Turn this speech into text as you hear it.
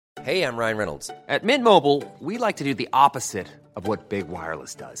Hey, I'm Ryan Reynolds. At Mint Mobile, we like to do the opposite of what Big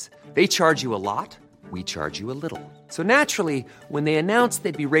Wireless does. They charge you a lot, we charge you a little. So naturally, when they announced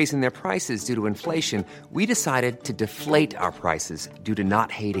they'd be raising their prices due to inflation, we decided to deflate our prices due to not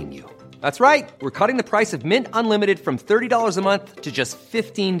hating you. That's right. We're cutting the price of Mint Unlimited from $30 a month to just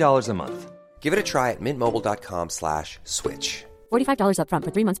 $15 a month. Give it a try at mintmobile.com/switch. $45 up front for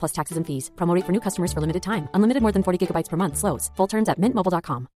 3 months plus taxes and fees. Promo rate for new customers for limited time. Unlimited more than 40 gigabytes per month. Slows full terms at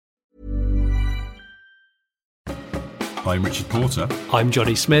mintmobile.com. I'm Richard Porter. I'm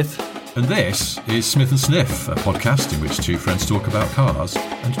Johnny Smith. And this is Smith & Sniff, a podcast in which two friends talk about cars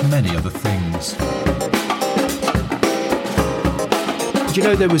and many other things. Do you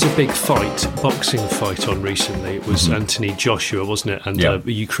know there was a big boxing fight on recently? It was Anthony Joshua, wasn't it? And a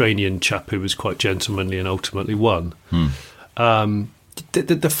Ukrainian chap who was quite gentlemanly and ultimately won.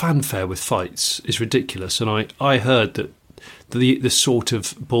 The fanfare with fights is ridiculous. And I heard that the sort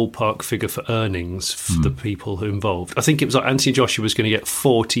of ballpark figure for earnings for the people who involved, I think it was like Anthony Joshua was going to get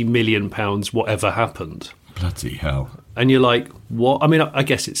 £40 million whatever happened. Bloody hell. And you're like, what? I mean, I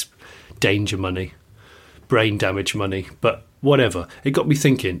guess it's danger money, brain damage money, but whatever. It got me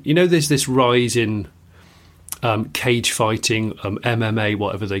thinking, you know, there's this rise in cage fighting, MMA,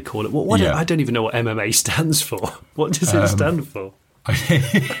 whatever they call it. I don't even know what MMA stands for. What does it stand for? I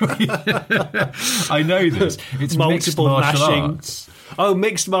know this. It's multiple mixed martial mashing. arts. Oh,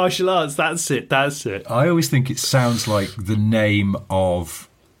 mixed martial arts. That's it. I always think it sounds like the name of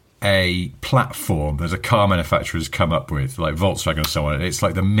a platform that a car manufacturer has come up with, like Volkswagen or so on. It's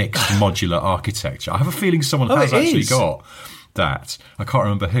like the mixed modular architecture. I have a feeling someone has actually got that. I can't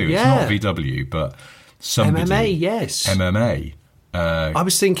remember who. Yeah. It's not VW, but somebody. MMA, yes. MMA. I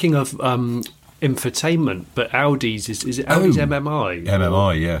was thinking of infotainment, but Audi's is it Audi's MMI?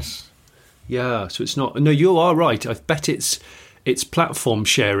 MMI, yes. Yeah, so it's not. No, you are right. I bet it's platform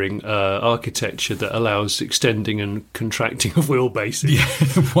sharing architecture that allows extending and contracting of wheelbases. Yeah,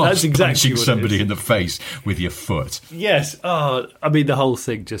 that's exactly punching what somebody it is. in the face with your foot. Yes. Oh, I mean the whole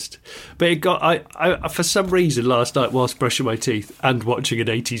thing just. But it got. I for some reason last night whilst brushing my teeth and watching an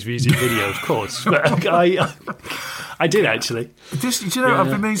 80s music video, of course. But I did actually. Do you know? I've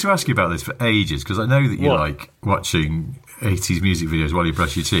been meaning to ask you about this for ages because I know that you like watching 80s music videos while you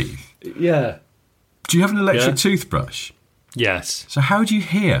brush your teeth. Yeah. Do you have an electric toothbrush? Yes. So how do you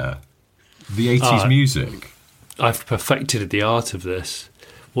hear the 80s music? I've perfected the art of this.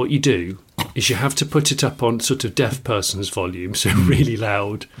 What you do is you have to put it up on sort of deaf person's volume, so really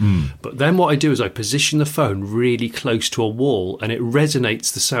loud. But then what I do is I position the phone really close to a wall and it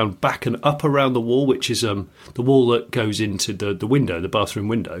resonates the sound back and up around the wall, which is the wall that goes into the window, the bathroom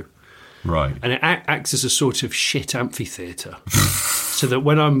window. Right. And it acts as a sort of shit amphitheatre so that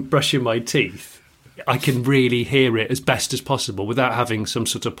when I'm brushing my teeth, I can really hear it as best as possible without having some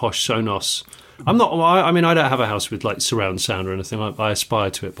sort of posh Sonos. I don't have a house with like surround sound or anything. I aspire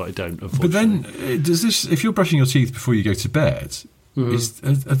to it, but I don't, unfortunately. But then, does this? If you're brushing your teeth before you go to bed, is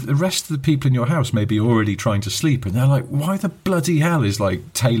the rest of the people in your house maybe already trying to sleep, and they're like, "Why the bloody hell is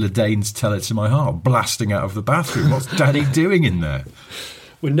like Taylor Dayne's "Tell It to My Heart" blasting out of the bathroom? What's Daddy doing in there?"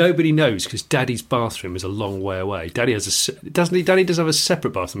 Well, nobody knows because Daddy's bathroom is a long way away. Daddy does have a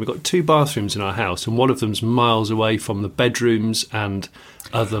separate bathroom. We've got 2 bathrooms in our house, and one of them's miles away from the bedrooms and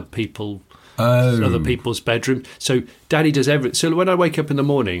other people's bedroom. So Daddy does everything. So when I wake up in the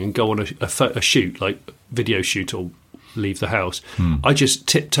morning and go on a shoot, like video shoot or leave the house, I just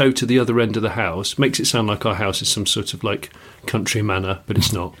tiptoe to the other end of the house. Makes it sound like our house is some sort of like country manor, but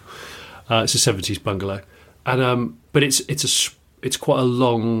it's not. It's a 70s bungalow, and but it's quite a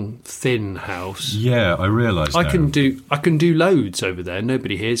long, thin house. Yeah, I realise. I can do loads over there.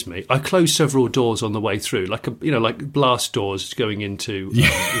 Nobody hears me. I close several doors on the way through, like blast doors going into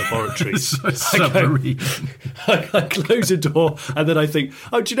laboratories. I close a door and then I think,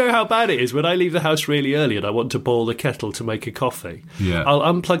 oh, do you know how bad it is when I leave the house really early and I want to boil the kettle to make a coffee? Yeah, I'll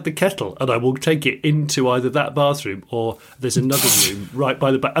unplug the kettle and I will take it into either that bathroom or there's another room right by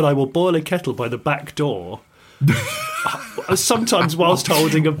the back, and I will boil a kettle by the back door. Sometimes whilst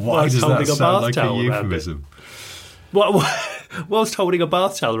holding a bath towel around it. Whilst holding a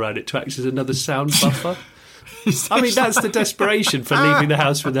bath towel around it to act as another sound buffer. I mean, that's the desperation for leaving the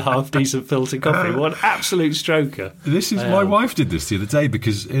house with a half-decent filtered coffee. What an absolute stroker. My wife did this the other day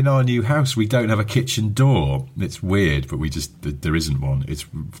because in our new house we don't have a kitchen door. It's weird, but there isn't one. It's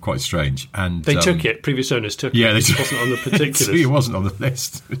quite strange. And they took it. Previous owners took it. Yeah, it wasn't on the particulars. It wasn't on the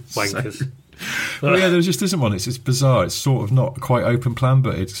list. Wankers. Well, yeah, there just isn't one. It's bizarre. It's sort of not quite open plan,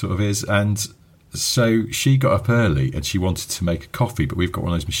 but it sort of is. And so she got up early and she wanted to make a coffee, but we've got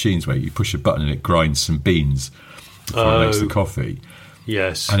one of those machines where you push a button and it grinds some beans before it makes the coffee.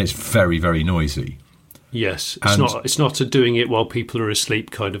 Yes. And it's very, very noisy. Yes. And- It's not a doing it while people are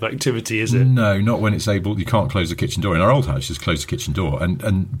asleep kind of activity, is it? No, not when it's able. You can't close the kitchen door. In our old house, just close the kitchen door,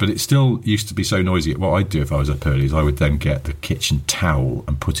 but it still used to be so noisy. What I'd do if I was up early is I would then get the kitchen towel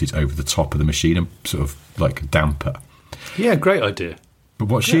and put it over the top of the machine and sort of like a damper. Yeah, great idea. But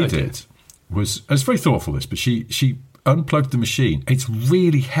what she did was, it's very thoughtful this, but she unplugged the machine. It's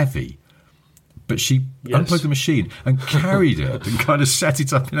really heavy. But she unplugged the machine and carried it and kind of set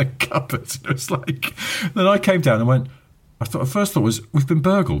it up in a cupboard. It was like, then I came down and went, first thought was, we've been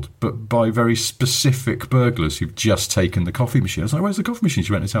burgled, but by very specific burglars who've just taken the coffee machine. I was like, where's the coffee machine?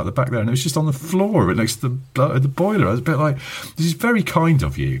 She went, it's out the back there. And it was just on the floor next to the boiler. I was a bit like, this is very kind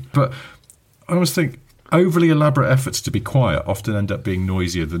of you. But I always think overly elaborate efforts to be quiet often end up being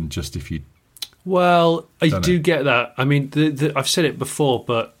noisier than just if you... Well, I do get that. I mean, I've said it before,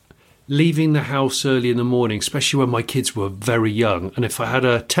 but leaving the house early in the morning, especially when my kids were very young, and if I had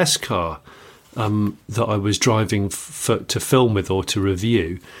a test car that I was driving to film with or to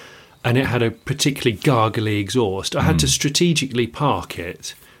review, and it had a particularly gargly exhaust, I had to strategically park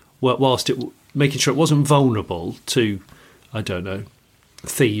it whilst making sure it wasn't vulnerable to, I don't know,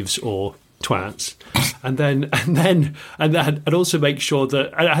 thieves or twats, and also make sure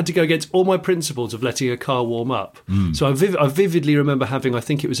that I had to go against all my principles of letting a car warm up. So I vividly remember having, I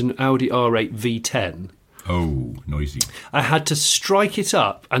think it was an Audi R8 V10. Oh, noisy. I had to strike it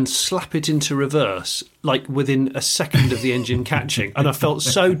up and slap it into reverse, like within a second of the engine catching. And I felt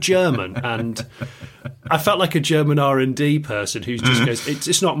so German, and I felt like a German R&D person who just goes,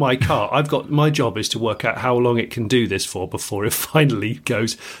 it's not my car. My job is to work out how long it can do this for before it finally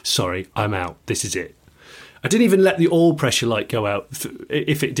goes, sorry, I'm out. This is it. I didn't even let the oil pressure light go out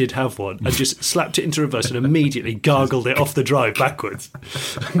if it did have one. I just slapped it into reverse and immediately gargled it off the drive backwards.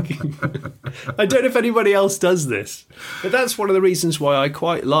 I don't know if anybody else does this, but that's one of the reasons why I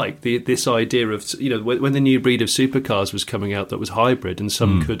quite like this idea of, you know, when the new breed of supercars was coming out that was hybrid and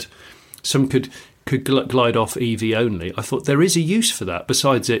some could glide off EV only. I thought there is a use for that,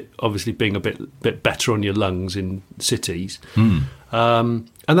 besides it obviously being a bit better on your lungs in cities.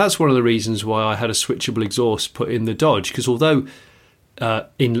 And that's one of the reasons why I had a switchable exhaust put in the Dodge, because although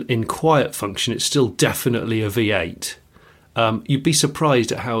in quiet function it's still definitely a V8, you'd be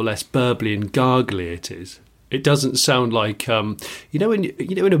surprised at how less burbly and gargly it is. It doesn't sound like when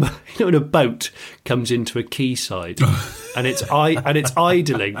a boat comes into a quayside and it's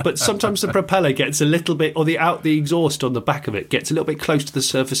idling, but sometimes the propeller gets a little bit, or the exhaust on the back of it gets a little bit close to the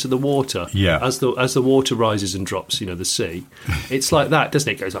surface of the water. Yeah. As the water rises and drops, the sea. It's like that, doesn't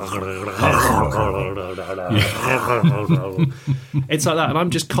it? It goes. It's like that, and I'm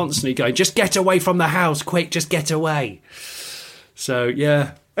just constantly going, just get away from the house, quick, just get away. So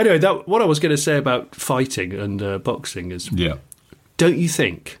yeah. Anyway, what I was going to say about fighting and boxing is, don't you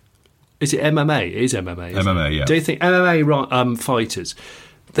think, is it MMA? It is MMA. MMA, yeah. Do you think MMA fighters,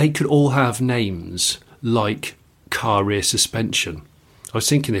 they could all have names like car rear suspension? I was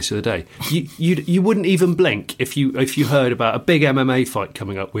thinking this the other day. You wouldn't even blink if you heard about a big MMA fight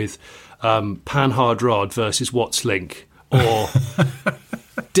coming up with Panhard Rod versus Watts Link, or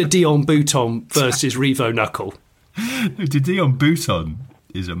Dion Bouton versus Revo Knuckle. Dion Bouton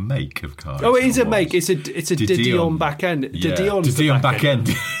is a make of car. Oh, it is a make. It's a Didion back end. Yeah. Didion back end.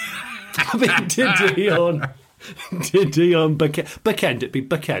 I mean, Didion back end. It'd be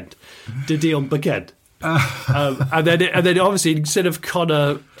back end. Didion back end. And then obviously instead of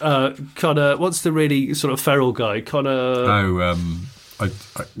Conor, what's the really sort of feral guy? Conor.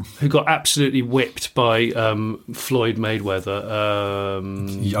 Who got absolutely whipped by Floyd Mayweather.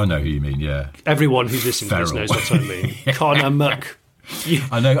 I know who you mean, yeah. Everyone who's listening to this knows what I mean. Conor Muck.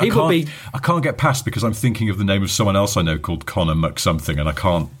 I know. I can't get past, because I'm thinking of the name of someone else I know called Conor Muck something, and I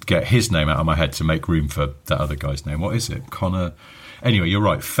can't get his name out of my head to make room for that other guy's name. What is it? Conor... Anyway, you're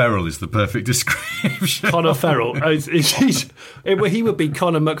right. Feral is the perfect description. Conor Feral. He would be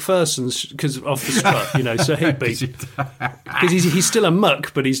Conor McPherson's, because off the strut, so he'd be... Because he's still a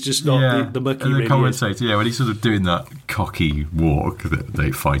muck, but he's just not the mucky. And the commentator, when he's sort of doing that cocky walk that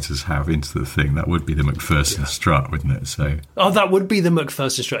the fighters have into the thing, that would be the McPherson strut, wouldn't it? So, that would be the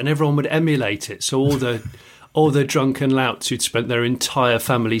McPherson strut, and everyone would emulate it. So all the drunken louts who'd spent their entire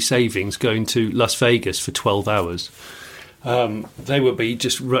family savings going to Las Vegas for 12 hours... they would be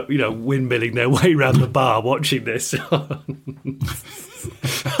just, windmilling their way around the bar watching this. I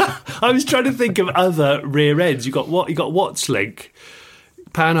was trying to think of other rear ends. You got Watts Link,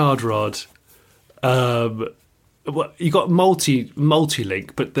 Panhard Rod. You got multi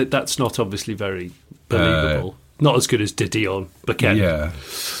link, but that's not obviously very believable. Not as good as De Dion, but Ken. Yeah.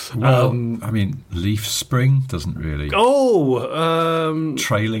 Well, I mean, leaf spring doesn't really.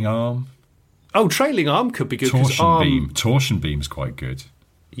 Trailing arm. Oh, trailing arm could be good. Torsion beam. Torsion beam's quite good.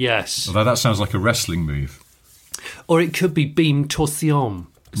 Yes. Although that sounds like a wrestling move. Or it could be beam torsion.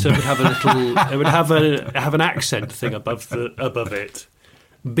 So it would have a little. It would have an accent thing above it.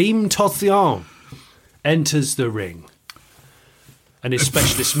 Beam torsion enters the ring, and his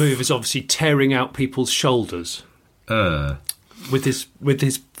specialist move is obviously tearing out people's shoulders. With his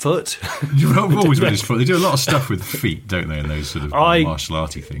foot. Always with his foot. They do a lot of stuff with feet, don't they? In those sort of martial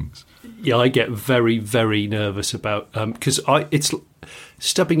arty things. Yeah, I get very, very nervous about because it's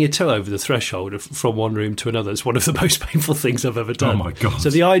stubbing your toe over the threshold from one room to another. It's one of the most painful things I've ever done. Oh my God! So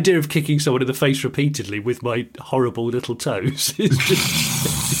the idea of kicking someone in the face repeatedly with my horrible little toes is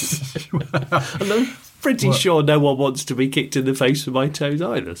just. And I'm pretty sure no one wants to be kicked in the face with my toes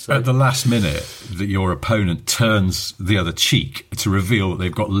either. So. At the last minute, that your opponent turns the other cheek to reveal that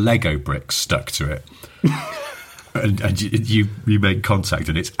they've got Lego bricks stuck to it. And you make contact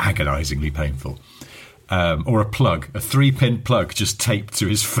and it's agonisingly painful. Or a 3-pin plug just taped to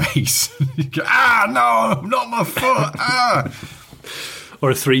his face. You go, no, not my foot.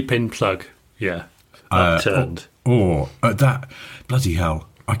 Or a 3-pin plug, yeah, upturned. Or that, bloody hell,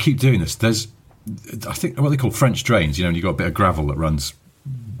 I keep doing this. There's, I think, what they call French drains, and you've got a bit of gravel that runs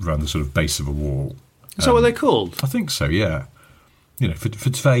around the sort of base of a wall. Is that what they're called? I think so, yeah. For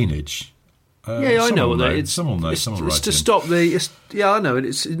drainage. I know what that is. Someone knows. It's to stop the. I know.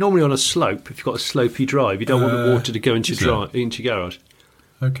 It's normally on a slope. If you've got a slopey drive, you don't want the water to go into your garage.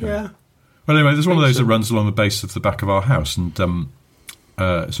 Okay. Yeah. Well, anyway, there's one of those that runs along the base of the back of our house, and so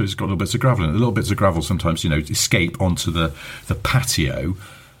it's got little bits of gravel in it. The little bits of gravel sometimes, escape onto the patio,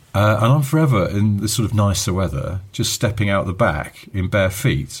 and I'm forever in this sort of nicer weather, just stepping out the back in bare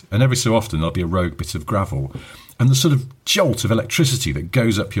feet, and every so often there'll be a rogue bit of gravel. And the sort of jolt of electricity that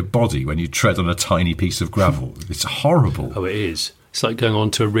goes up your body when you tread on a tiny piece of gravel. It's horrible. Oh, it is. It's like going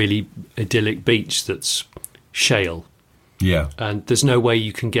onto a really idyllic beach that's shale. Yeah. And there's no way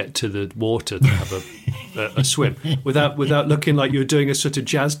you can get to the water to have a swim without looking like you're doing a sort of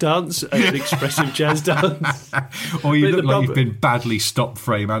jazz dance, an expressive jazz dance. Or you look like you've been badly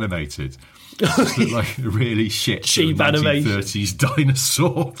stop-frame animated. Just look like a really shit cheap 1930s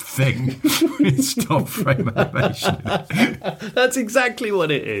dinosaur thing with stop frame animation. That's exactly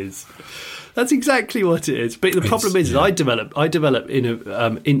what it is. But the problem is, I developed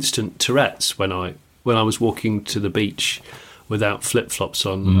instant Tourette's when I was walking to the beach without flip flops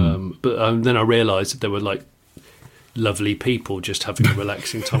on. But then I realised that there were like lovely people just having a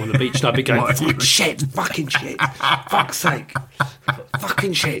relaxing time on the beach, and I'd be going, fucking shit, fuck's sake,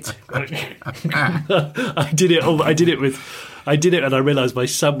 fucking shit. I did it, and I realised my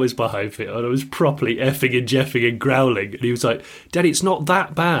son was behind me, and I was properly effing and jeffing and growling, and he was like, Daddy, it's not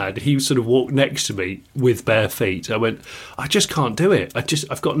that bad. He sort of walked next to me with bare feet. I went, I just can't do it.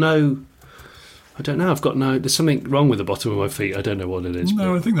 I've got no. I don't know. There's something wrong with the bottom of my feet. I don't know what it is.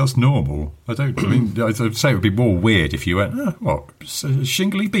 No, I think that's normal. I'd say it would be more weird if you went,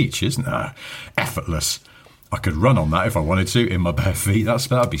 shingly beaches? Nah, effortless. I could run on that if I wanted to in my bare feet.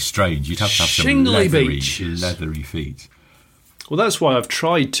 That'd be strange. You'd have to have some leathery feet. Well, that's why I've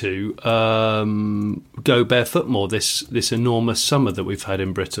tried to go barefoot more this enormous summer that we've had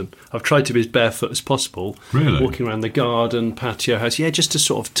in Britain. I've tried to be as barefoot as possible. Really? Walking around the garden, patio house. Yeah, just to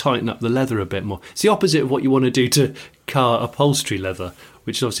sort of tighten up the leather a bit more. It's the opposite of what you want to do to car upholstery leather,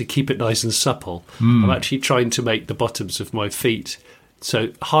 which is obviously keep it nice and supple. I'm actually trying to make the bottoms of my feet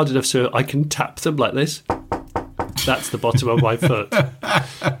so hard enough so I can tap them like this. That's the bottom of my foot.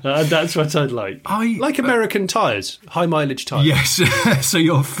 That's what I'd like. Like American tyres, high mileage tyres. Yes, so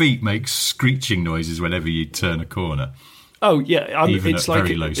your feet make screeching noises whenever you turn a corner. Oh, yeah. Even at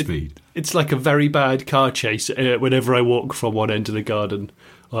very low speed. It's like a very bad car chase whenever I walk from one end of the garden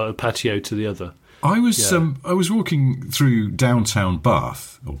or patio to the other. I was walking through downtown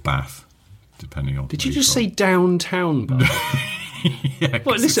Bath, or Bath, depending on. Did you just say downtown Bath? Yeah,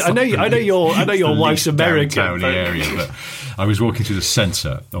 well, listen, I know your wife's American. But area, but I was walking through the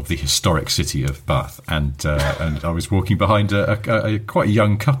centre of the historic city of Bath, and I was walking behind a quite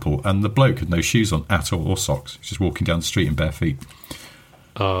young couple, and the bloke had no shoes on at all or socks. He was just walking down the street in bare feet.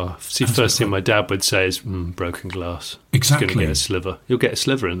 First thing my dad would say is broken glass. Exactly. He's going to get a sliver. You'll get a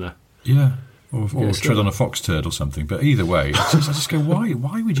sliver in there. Yeah. Or tread on a fox turd or something. But either way, I just go, why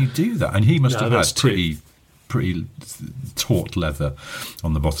would you do that? And he must have had pretty taut leather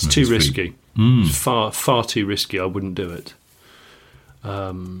on the bottom of his feet. It's too risky. Far too risky. I wouldn't do it.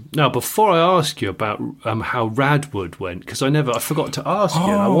 Now, before I ask you about how Radwood went, because I forgot to ask you,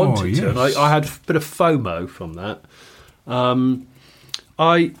 and I wanted to, and I had a bit of FOMO from that.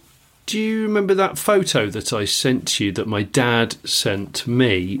 Do you remember that photo that I sent you that my dad sent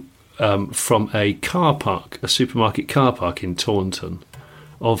me from a car park, a supermarket car park in Taunton,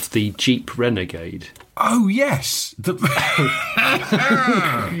 of the Jeep Renegade? Oh, yes.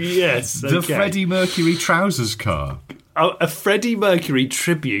 Yes. The Freddie Mercury trousers car. Oh, a Freddie Mercury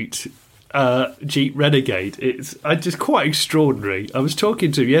tribute Jeep Renegade. It's just quite extraordinary. I was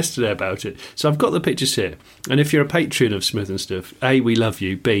talking to him yesterday about it. So I've got the pictures here. And if you're a patron of Smith and Stuff, A, we love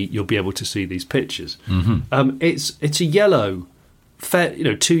you. B, you'll be able to see these pictures. Mm-hmm. It's a yellow,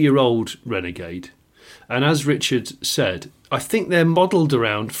 2-year-old Renegade. And as Richard said, I think they're modelled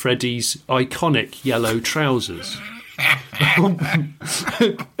around Freddie's iconic yellow trousers.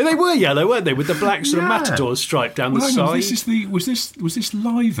 They were yellow, weren't they, with the black sort of matador stripe down the side? Was this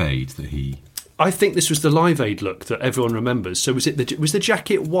Live Aid that he? I think this was the Live Aid look that everyone remembers. So was the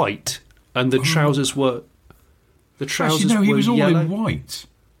jacket white and the trousers were Actually, he was all yellow? in white.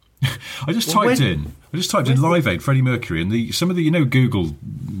 I just typed in Live Aid Freddie Mercury, and some of the Google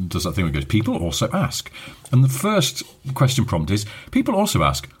does that thing where it goes, people also ask, and the first question prompt is, people also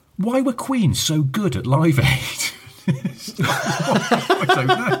ask, why were Queen so good at Live Aid? I don't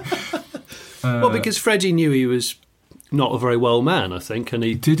know. Well, because Freddie knew he was not a very well man, I think,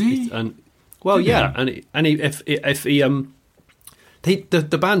 and did he? And well, did yeah, he?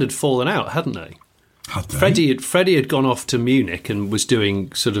 The band had fallen out, hadn't they? Had they? Freddie had gone off to Munich and was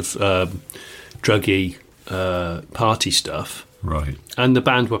doing sort of druggy party stuff, right? And the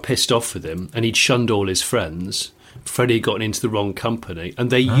band were pissed off with him, and he'd shunned all his friends. Freddie had gotten into the wrong company,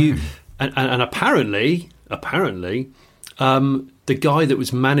 and and apparently, the guy that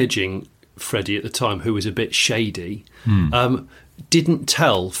was managing Freddie at the time, who was a bit shady, didn't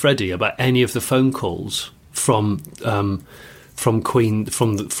tell Freddie about any of the phone calls from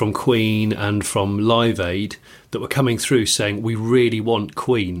Queen and from Live Aid that were coming through saying, we really want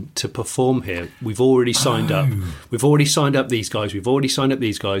Queen to perform here. We've already signed up. We've already signed up these guys. We've already signed up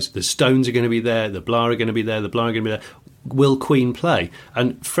these guys. The Stones are going to be there. The Blah are going to be there. The Blah are going to be there. Will Queen play?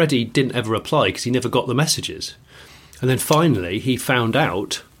 And Freddie didn't ever reply because he never got the messages. And then finally he found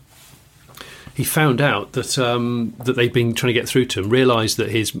out that they'd been trying to get through to him, realised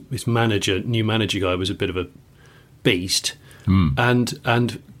that his new manager guy was a bit of a beast,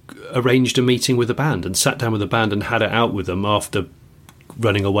 and arranged a meeting with the band and sat down with the band and had it out with them after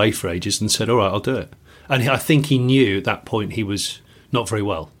running away for ages and said, all right, I'll do it. And I think he knew at that point he was not very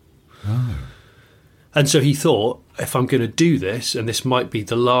well. Oh. And so he thought, if I'm going to do this, and this might be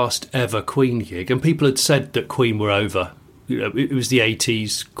the last ever Queen gig, and people had said that Queen were over. It was the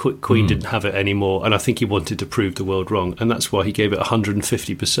 80s, Queen didn't have it anymore, and I think he wanted to prove the world wrong, and that's why he gave it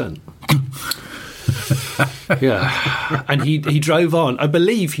 150%. Yeah, and he drove on. I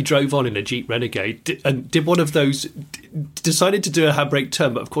believe he drove on in a Jeep Renegade and did one of those. Decided to do a handbrake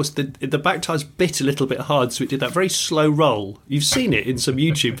turn, but of course the back tyres bit a little bit hard, so it did that very slow roll. You've seen it in some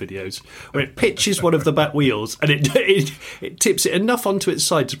YouTube videos where it pitches one of the back wheels and it tips it enough onto its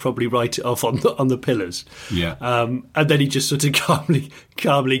side to probably write it off on the pillars. Yeah, and then he just sort of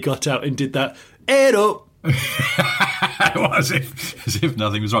calmly got out and did that. Air up. as if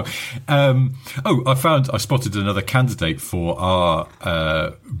nothing was wrong. I spotted another candidate for our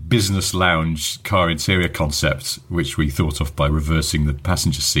business lounge car interior concept, which we thought of by reversing the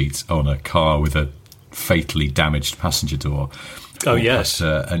passenger seat on a car with a fatally damaged passenger door. Oh, yes.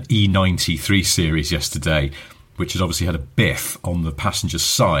 An E90 3 Series yesterday, which had obviously had a biff on the passenger's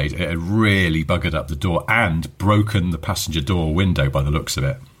side. It had really buggered up the door and broken the passenger door window by the looks of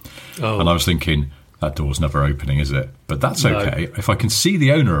it. Oh. And I was thinking, that door's never opening, is it? But that's okay. No. If I can see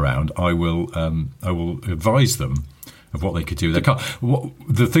the owner around, I will advise them of what they could do with their car.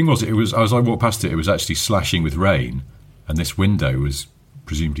 The thing was, as I walked past it was actually slashing with rain, and this window was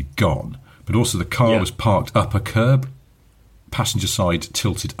presumably gone. But also the car was parked up a curb, passenger side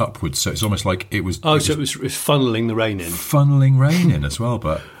tilted upwards, so it's almost like it was. Oh, so it was funneling the rain in. Funneling rain in as well,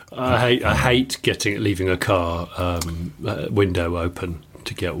 but I hate leaving a car window open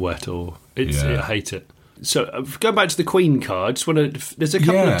to get wet, or I hate it. So going back to the Queen car, I just want to. There's a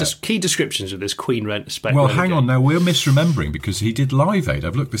couple of key descriptions of this Queen spec. Well, hang on now, we're misremembering because he did Live Aid.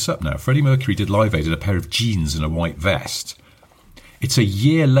 I've looked this up now. Freddie Mercury did Live Aid in a pair of jeans and a white vest. It's a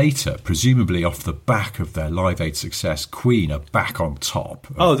year later, presumably off the back of their Live Aid success. Queen are back on top.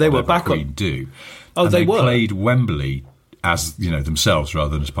 They were back Queen on. Do. Oh, and they were. Played Wembley as themselves rather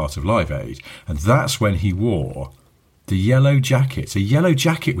than as part of Live Aid, and that's when he wore the yellow jacket. It's a yellow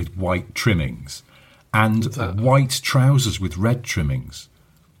jacket with white trimmings. and white trousers with red trimmings.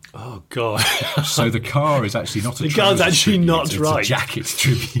 Oh, God. So the car is actually not a The car's actually tribute, not it's right. a jacket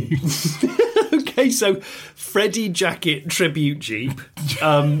tribute. Okay, so Freddie Jacket Tribute Jeep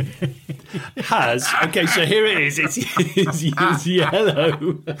has... Okay, so here it is. It's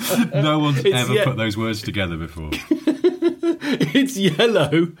yellow. No one's ever put those words together before. It's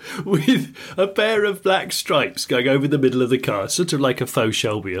yellow with a pair of black stripes going over the middle of the car, sort of like a faux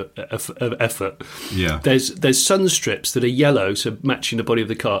Shelby effort. Yeah. There's sun strips that are yellow, so matching the body of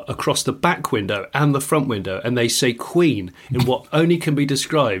the car, across the back window and the front window, and they say Queen in what only can be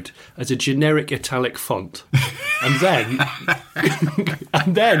described as a generic italic font. And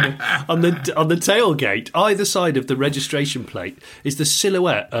then on the tailgate, either side of the registration plate, is the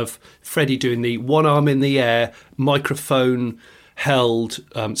silhouette of Freddie doing the one arm in the air, microphone held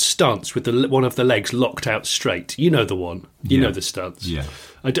stance with one of the legs locked out straight. You know the one. You know the stance. Yeah.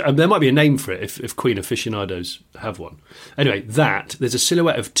 There might be a name for it if Queen aficionados have one. Anyway, there's a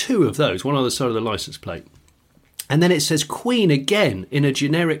silhouette of two of those, one on the side of the licence plate. And then it says Queen again in a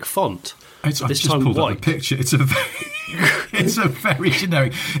generic font. I've just pulled up a picture. It's a very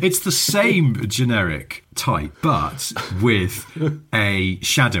generic. It's the same generic type, but with a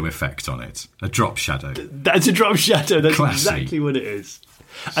shadow effect on it, a drop shadow. That's a drop shadow. That's Classy. Exactly what it is.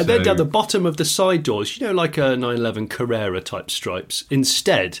 And then down the bottom of the side doors, like a 911 Carrera type stripes.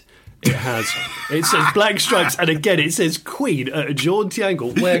 Instead, it says black stripes, and again it says Queen at a jaunty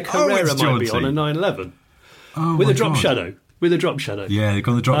angle where Carrera might be on a 911. Oh, with a drop shadow. With a drop shadow. Yeah, they've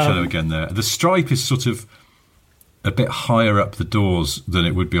got the drop shadow again there. The stripe is sort of a bit higher up the doors than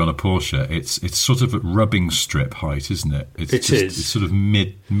it would be on a Porsche. It's sort of at rubbing strip height, isn't it? It is. It's sort of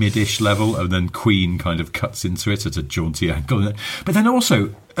mid-ish level, and then Queen kind of cuts into it at a jaunty angle. But then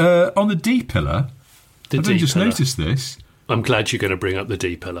also, on the D-pillar, I've just noticed this. I'm glad you're going to bring up the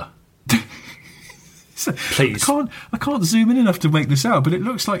D-pillar. Please. I can't zoom in enough to make this out, but it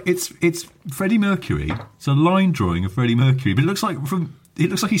looks like it's Freddie Mercury. It's a line drawing of Freddie Mercury, but it looks like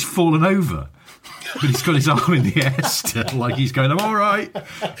he's fallen over. But he's got his arm in the air still, like he's going, I'm all right.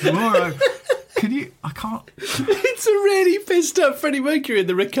 Can you... I can't... It's a really pissed up Freddie Mercury in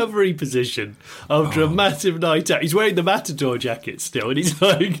the recovery position after a massive night out. He's wearing the Matador jacket still, and he's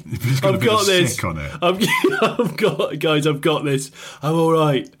like, I've got this. Sick on it. I've got this. I'm all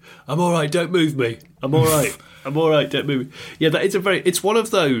right. Don't move me. I'm all right. Don't move me. Yeah, it's one of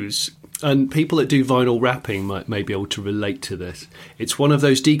those, and people that do vinyl wrapping may be able to relate to this. It's one of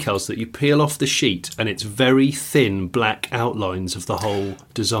those decals that you peel off the sheet, and it's very thin black outlines of the whole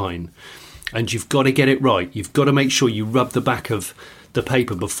design. And you've got to get it right. You've got to make sure you rub the back of the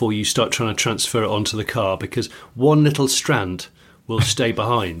paper before you start trying to transfer it onto the car, because one little strand will stay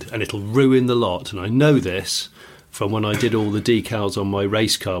behind and it'll ruin the lot. And I know this from when I did all the decals on my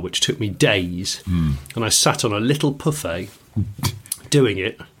race car, which took me days. And I sat on a little buffet doing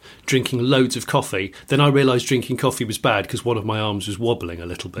it, drinking loads of coffee. Then I realised drinking coffee was bad because one of my arms was wobbling a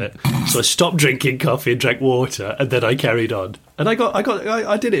little bit. So I stopped drinking coffee and drank water, and then I carried on. And I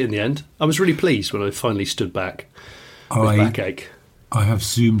did it in the end. I was really pleased when I finally stood back with backache. I have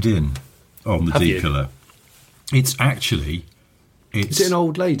zoomed in on the D-pillar. It's actually... Is it an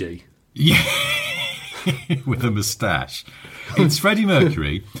old lady? Yeah. With a moustache. It's Freddie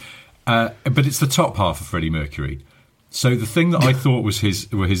Mercury, but it's the top half of Freddie Mercury. So the thing that I thought was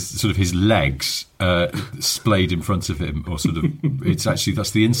his legs splayed in front of him, or sort of,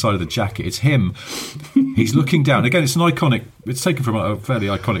 that's the inside of the jacket. It's him. He's looking down. Again, it's it's taken from a fairly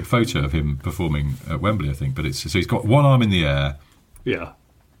iconic photo of him performing at Wembley, I think. But so he's got one arm in the air. Yeah.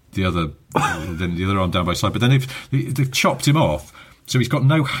 The other arm down by his side. But then they've chopped him off, so he's got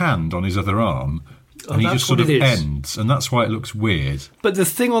no hand on his other arm. And he just sort of ends, and that's why it looks weird. But the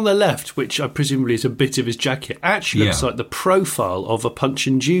thing on the left, which I presumably is a bit of his jacket, actually looks like the profile of a Punch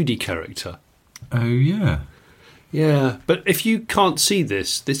and Judy character. Oh, yeah. Yeah, but if you can't see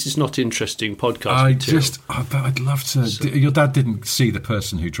this is not interesting podcast material. I'd love to... Your dad didn't see the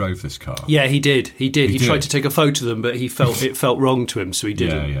person who drove this car? Yeah, he did. He tried to take a photo of them, but it felt wrong to him, so he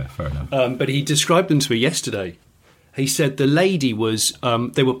didn't. Yeah, fair enough. But he described them to me yesterday. He said the lady was...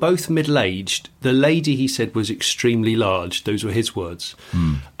 they were both middle-aged. The lady, he said, was extremely large. Those were his words.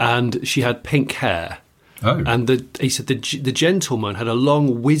 And she had pink hair. Oh. And he said the gentleman had a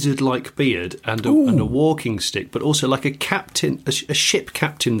long wizard-like beard and a walking stick, but also like a ship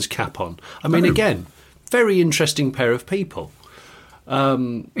captain's cap on. I mean, again, very interesting pair of people.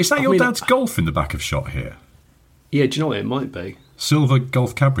 Is that your dad's Golf in the back of shot here? Yeah, do you know what it might be? Silver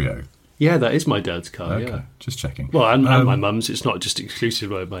Golf Cabrio. Yeah, that is my dad's car, okay, yeah. Just checking. Well, and my mum's. It's not just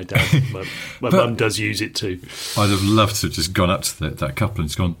exclusive of my dad. My mum does use it too. I'd have loved to have just gone up to that couple and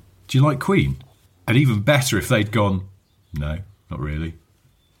just gone, do you like Queen? And even better if they'd gone, no, not really.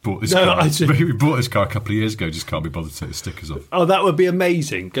 We bought this car a couple of years ago, just can't be bothered to take the stickers off. Oh, that would be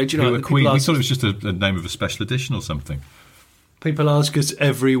amazing. Don't you know? We thought it was just a name of a special edition or something. People ask us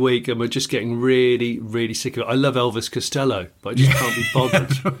every week, and we're just getting really, really sick of it. I love Elvis Costello, but I just can't be bothered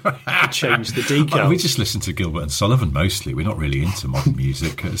to change the decals. We just listen to Gilbert and Sullivan mostly. We're not really into modern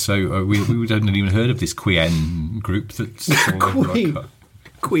music, so we hadn't even heard of this Queen group that's Queen.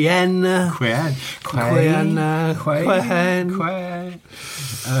 Talk to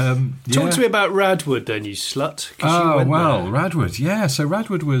me about Radwood then, you slut. Radwood, yeah. So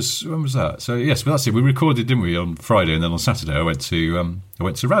Radwood was, when was that? So yes, but that's it. We recorded, didn't we, on Friday, and then on Saturday I went to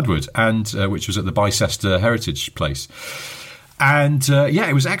Radwood, and which was at the Bicester Heritage Place. And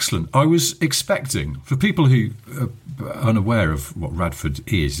it was excellent. I was expecting, for people who are unaware of what Radwood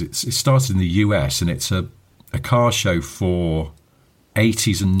is, it started in the US, and it's a car show for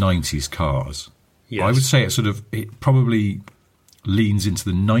 80s and 90s cars. Yes. I would say it probably leans into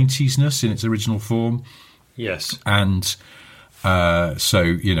the 90s-ness in its original form. Yes. And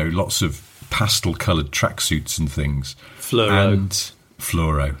lots of pastel-coloured tracksuits and things. Fluoro. And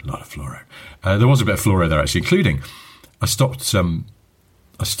fluoro, a lot of fluoro. There was a bit of fluoro there, actually, including I stopped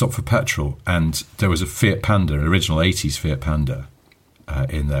for petrol, and there was a Fiat Panda, an original 80s Fiat Panda,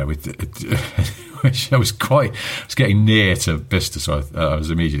 in there with which I was getting near to Bicester, so I was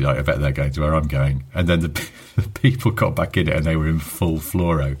immediately like, I bet they're going to where I'm going. And then the people got back in it, and they were in full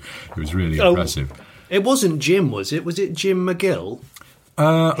fluoro. It was really impressive. It wasn't Jim, was it? Was it Jim McGill?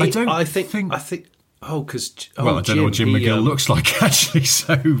 I think. Oh, because I don't know what Jim McGill looks like actually.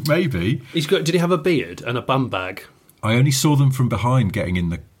 So maybe did he have a beard and a bum bag? I only saw them from behind getting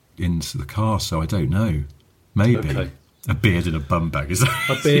into the car, so I don't know. Maybe. Okay. A beard and a bum bag, is that?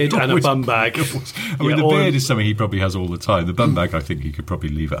 A beard and a bum bag. I mean, the beard is something he probably has all the time. The bum bag, I think he could probably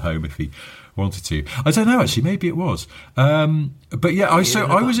leave at home if he wanted to. I don't know, actually. Maybe it was. But yeah,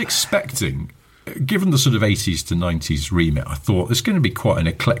 I was expecting, given the sort of 80s to 90s remit, I thought there's going to be quite an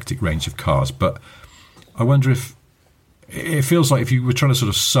eclectic range of cars. But I wonder if it feels like if you were trying to sort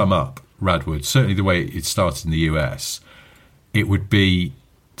of sum up Radwood, certainly the way it started in the US, it would be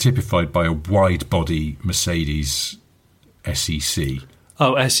typified by a wide-body Mercedes SEC.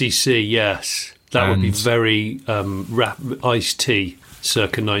 Oh, SEC, yes. That would be very Ice-T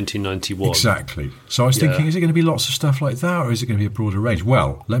circa 1991. Exactly. So I was thinking, is it going to be lots of stuff like that, or is it going to be a broader range?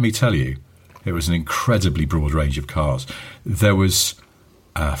 Well, let me tell you, it was an incredibly broad range of cars. There was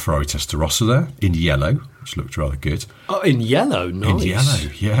a Ferrari Testarossa there, in yellow, which looked rather good. Oh, in yellow? Nice. In yellow,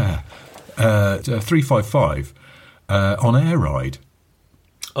 yeah. 355 on air ride.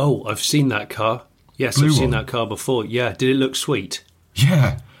 Oh, I've seen that car. Yes, I've seen that car before. Yeah, did it look sweet?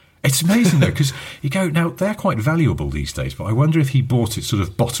 Yeah. It's amazing, though, because you go, now, they're quite valuable these days, but I wonder if he bought it sort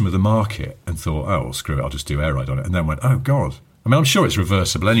of bottom of the market and thought, oh, well, screw it, I'll just do air ride on it, and then went, oh, God. I mean, I'm sure it's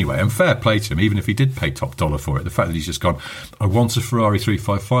reversible anyway, and fair play to him, even if he did pay top dollar for it. The fact that he's just gone, I want a Ferrari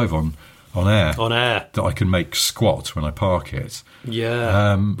 355 on air. On air. That I can make squat when I park it.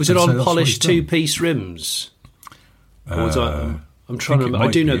 Yeah. Was it on polished two-piece rims? Or was I'm trying to remember. I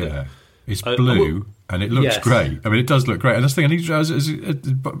do know that. It's blue, and it looks great. I mean, it does look great. And that's the thing,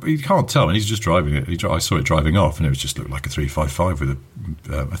 and you can't tell, and he's just driving it. I saw it driving off, and it just looked like a 355 with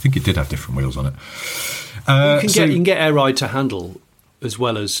I think it did have different wheels on it. You can get air ride to handle as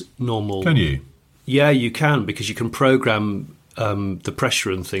well as normal. Can you? Yeah, you can, because you can program the pressure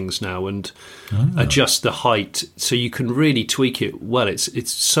and things now and adjust the height, so you can really tweak it well.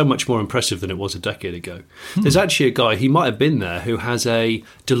 It's so much more impressive than it was a decade ago. There's actually a guy, he might have been there, who has a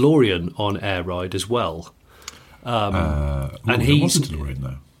DeLorean on air ride as well. And he's a DeLorean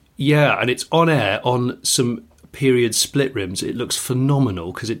though. Yeah, and it's on air on some period split rims. It looks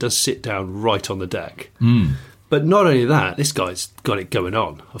phenomenal because it does sit down right on the deck. But not only that, this guy's got it going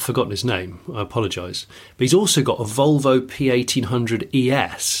on. I've forgotten his name. I apologise. But he's also got a Volvo P1800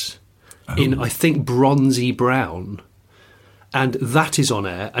 ES in, I think, bronzy brown. And that is on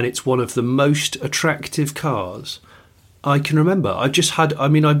air, and it's one of the most attractive cars I can remember. I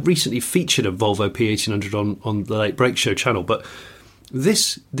recently featured a Volvo P1800 on the Late Break Show channel, but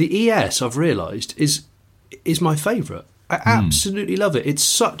the ES, I've realised, is my favourite. I absolutely love it. It's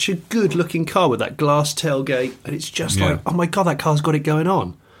such a good-looking car with that glass tailgate, and it's just like, oh my God, that car's got it going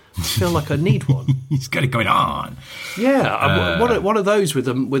on. I feel like I need one. He's got it going on. Yeah, one of those with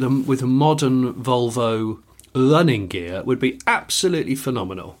a modern Volvo running gear would be absolutely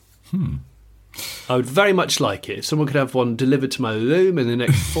phenomenal. I would very much like it. If someone could have one delivered to my room in the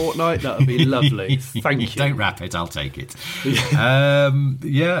next fortnight, that would be lovely. Thank you. Don't wrap it, I'll take it.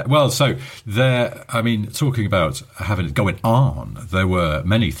 Well, so there, I mean, talking about having it going on, there were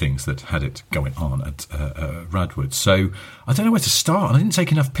many things that had it going on at Radwood. So I don't know where to start. I didn't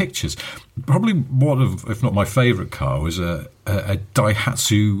take enough pictures. Probably one of, if not my favourite car, was a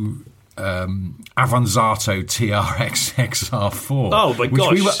Daihatsu Avanzato TRX XR4. Oh my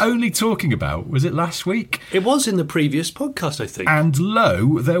gosh. Which we were only talking about, was it last week? It was in the previous podcast, I think. And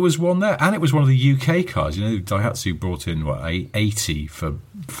lo, there was one there. And it was one of the UK cars. You know, Daihatsu brought in, 80 for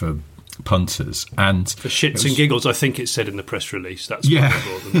punters. And for shits and giggles, I think it said in the press release. That's what I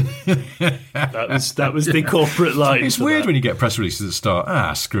brought them. that was the corporate line. It's weird when you get press releases that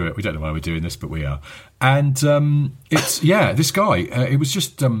start, screw it, we don't know why we're doing this, but we are. And this guy, it was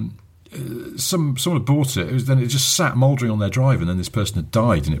just... someone had bought it. It just sat mouldering on their drive, and then this person had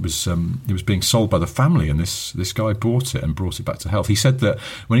died, and it was being sold by the family. And this guy bought it and brought it back to health. He said that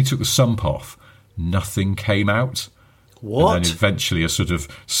when he took the sump off, nothing came out. What? And then eventually a sort of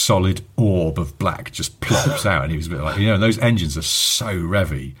solid orb of black just plops out, and he was a bit like, those engines are so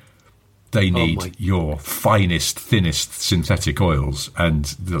revvy. They need your finest, thinnest synthetic oils, and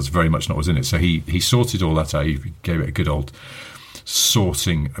that's very much not what was in it. So he sorted all that out. He gave it a good old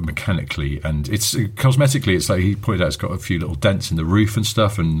sorting mechanically, and it's cosmetically, it's like he pointed out, it's got a few little dents in the roof and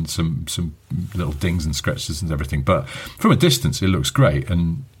stuff, and some little dings and scratches and everything, but from a distance it looks great,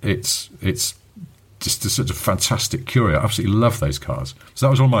 and it's just such a fantastic curio. I absolutely love those cars. So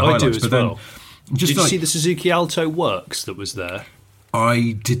that was one of my highlights. I do as well. Did you see the Suzuki Alto Works that was there?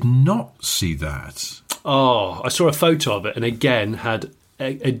 I did not see that. I saw a photo of it, and again had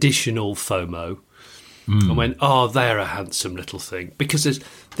additional FOMO. And went, they're a handsome little thing, because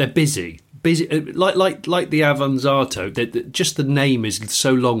they're busy, like the Avanzato. Just the name is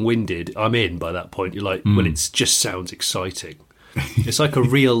so long-winded. I'm in by that point. You're like, well, it just sounds exciting. It's like a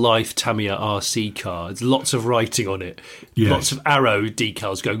real-life Tamiya RC car. There's lots of writing on it, lots of arrow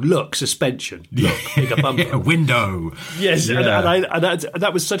decals going. Look, suspension. Look, bigger bumper, window. Yes, and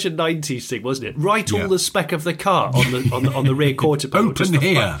that was such a 90s thing, wasn't it? Write all the spec of the car on the rear quarter panel. Open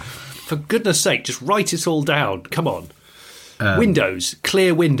here. For goodness sake, just write it all down. Come on. Windows,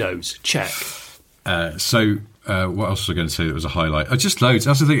 clear windows, check. What else was I going to say that was a highlight? Just loads.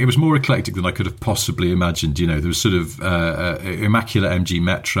 That's the thing. It was more eclectic than I could have possibly imagined. There was sort of immaculate MG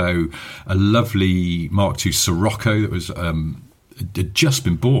Metro, a lovely Mark II Sirocco that was had just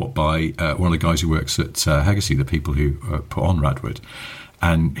been bought by one of the guys who works at Hegacy, the people who put on Radwood,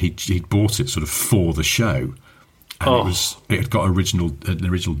 and he'd bought it sort of for the show. And it had got an original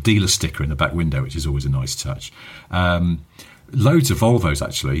dealer sticker in the back window, which is always a nice touch. Loads of Volvos,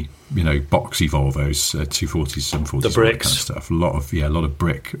 actually, boxy Volvos, 240s, 740s, the bricks, kind of stuff. A lot of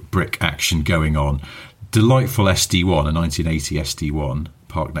brick action going on. Delightful SD1, a 1980 SD1,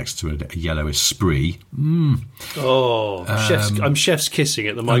 parked next to a yellow Esprit. I'm chef's kissing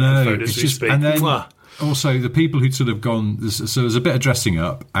at the microphone as we speak. And then, also, the people who'd sort of gone... So there was a bit of dressing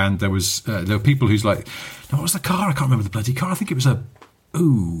up, and there were people who's like... No, what was the car? I can't remember the bloody car. I think it was it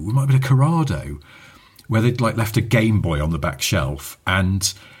might have been a Corrado, where they'd left a Game Boy on the back shelf,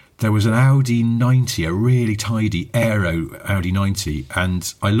 and there was an Audi 90, a really tidy aero Audi 90,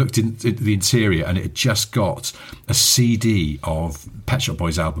 and I looked into the interior, and it had just got a CD of Pet Shop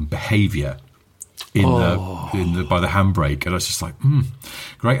Boys' album Behaviour by the handbrake, and I was just like,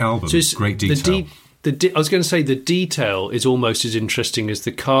 great album, great detail. I was going to say the detail is almost as interesting as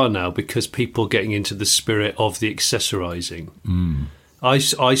the car now, because people are getting into the spirit of the accessorising. I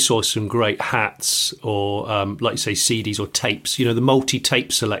saw some great hats or, like you say, CDs or tapes, the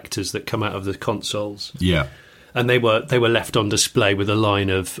multi-tape selectors that come out of the consoles. Yeah. And they were left on display with a line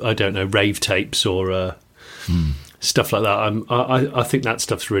of, I don't know, rave tapes or stuff like that. I think that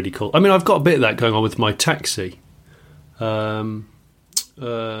stuff's really cool. I mean, I've got a bit of that going on with my taxi.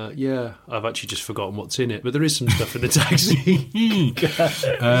 I've actually just forgotten what's in it, but there is some stuff in the taxi.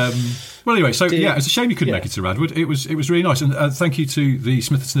 Well, anyway, so it's a shame you couldn't make it to Radwood. It was really nice, and thank you to the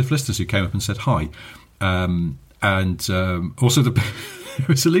Smith & Sniff listeners who came up and said hi, also there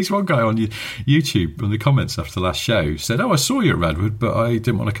was at least one guy on YouTube in the comments after the last show said, I saw you at Radwood, but I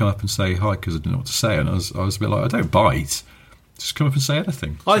didn't want to come up and say hi because I didn't know what to say, and I was a bit like, I don't bite. Just come up and say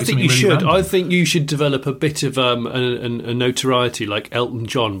anything. I think you really should. random. I think you should develop a bit of a notoriety like Elton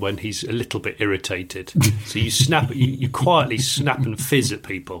John when he's a little bit irritated. So you quietly snap and fizz at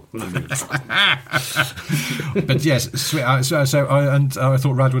people. But yes, I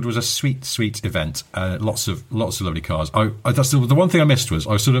thought Radwood was a sweet event. Lots of lovely cars. That's the one thing I missed was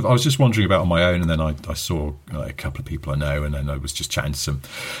I was just wandering about on my own, and then I saw a couple of people I know, and then I was just chatting to some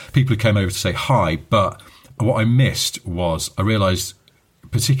people who came over to say hi. But what I missed was I realised,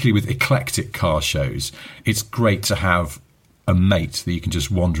 particularly with eclectic car shows, it's great to have a mate that you can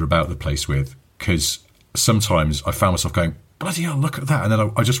just wander about the place with, because sometimes I found myself going, bloody hell, look at that. And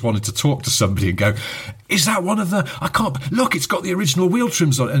then I just wanted to talk to somebody and go, is that one of the... I can't... Look, it's got the original wheel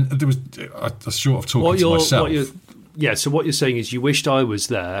trims on. And there was... I was short of talking to myself. So what you're saying is you wished I was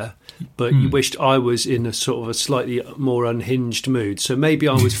there, but you wished I was in a sort of a slightly more unhinged mood. So maybe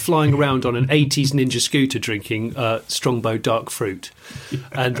I was flying around on an 80s Ninja scooter drinking Strongbow Dark Fruit.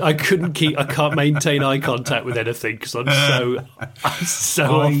 And I can't maintain eye contact with anything because I'm so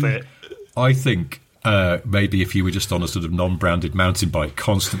off it. I think... maybe if you were just on a sort of non-branded mountain bike,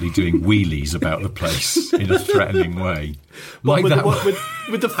 constantly doing wheelies about the place in a threatening way, like with that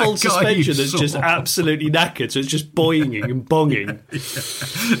with the full suspension that's just absolutely knackered, so it's just boinging and bonging.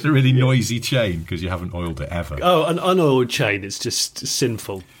 A really noisy chain because you haven't oiled it ever. Oh, an unoiled chain is just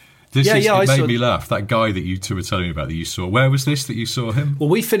sinful. It made me laugh. That guy that you two were telling me about that you saw. Where was this that you saw him? Well,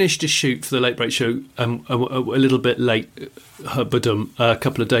 we finished a shoot for the Late Break Show a little bit late, a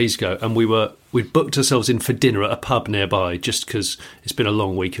couple of days ago, and we'd booked ourselves in for dinner at a pub nearby just because it's been a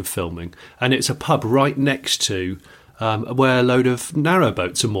long week of filming, and it's a pub right next to where a load of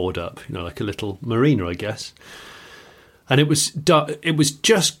narrowboats are moored up, like a little marina, I guess. And it was dark. It was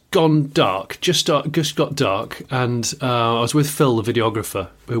just gone dark. Just got dark, and I was with Phil, the videographer,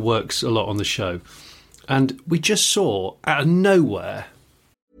 who works a lot on the show, and we just saw out of nowhere.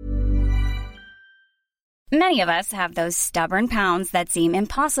 Many of us have those stubborn pounds that seem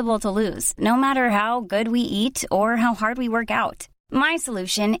impossible to lose, no matter how good we eat or how hard we work out. My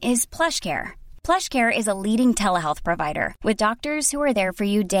solution is PlushCare. PlushCare is a leading telehealth provider with doctors who are there for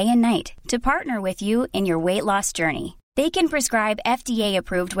you day and night to partner with you in your weight loss journey. They can prescribe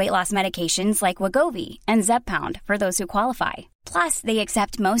FDA-approved weight loss medications like Wegovy and Zepbound for those who qualify. Plus, they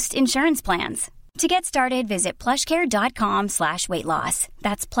accept most insurance plans. To get started, visit plushcare.com/weightloss.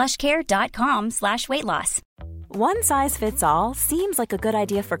 That's plushcare.com/weightloss. One size fits all seems like a good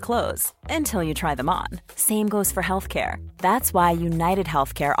idea for clothes until you try them on. Same goes for healthcare. That's why United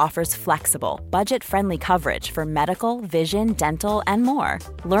Healthcare offers flexible, budget-friendly coverage for medical, vision, dental, and more.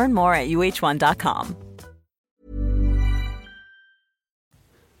 Learn more at uh1.com.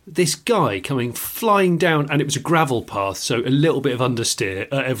 This guy coming flying down, and it was a gravel path, so a little bit of understeer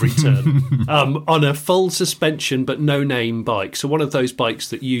at every turn, on a full suspension but no name bike. So one of those bikes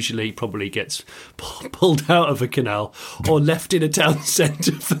that usually probably gets pulled out of a canal or left in a town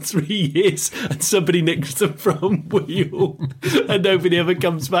centre for 3 years, and somebody nicks the front wheel, and nobody ever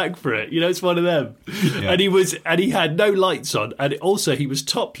comes back for it. It's one of them. Yeah. And he had no lights on, and also he was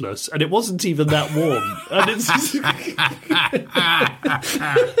topless, and it wasn't even that warm. And it's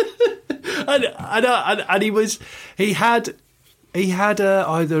and he had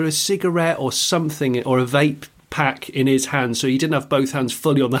either a cigarette or something or a vape pack in his hand, so he didn't have both hands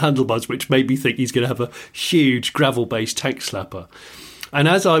fully on the handlebars, which made me think he's going to have a huge gravel-based tank slapper. And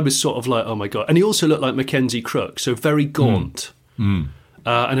as I was sort of like, oh my god, and he also looked like Mackenzie Crook, so very gaunt, and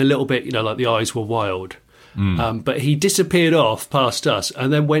a little bit, like the eyes were wild. But he disappeared off past us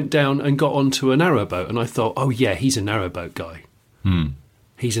and then went down and got onto a narrowboat, and I thought, oh yeah, he's a narrowboat guy.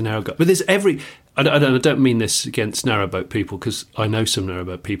 He's a narrowboat. But there's I don't mean this against narrowboat people, because I know some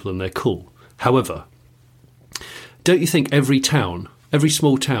narrowboat people and they're cool. However, don't you think every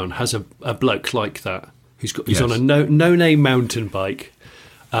small town has a bloke like that who's on a no-name mountain bike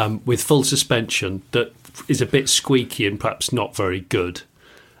with full suspension that is a bit squeaky and perhaps not very good,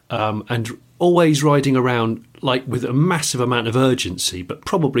 and always riding around like with a massive amount of urgency, but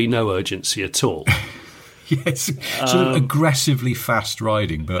probably no urgency at all. Yes, sort of aggressively fast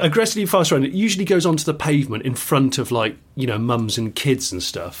riding. But aggressively fast riding. It usually goes onto the pavement in front of, mums and kids and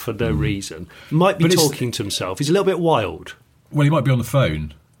stuff for no reason. Might be talking to himself. He's a little bit wild. Well, he might be on the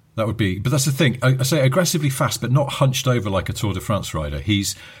phone. That would be... But that's the thing. I say aggressively fast, but not hunched over like a Tour de France rider.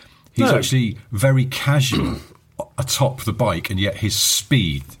 He's actually very casual atop the bike, and yet his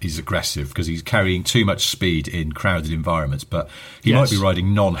speed is aggressive because he's carrying too much speed in crowded environments. But he might be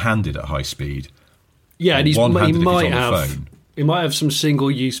riding non-handed at high speed. Yeah, and he might have He might have some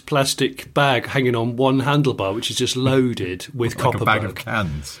single-use plastic bag hanging on one handlebar, which is just loaded with Like Copperberg. a bag of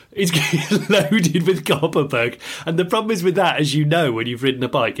cans. It's loaded with Copperberg. And the problem is with that, as you know, when you've ridden a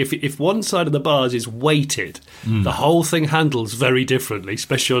bike, if one side of the bars is weighted, the whole thing handles very differently,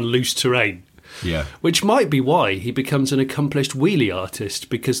 especially on loose terrain. Yeah. Which might be why he becomes an accomplished wheelie artist,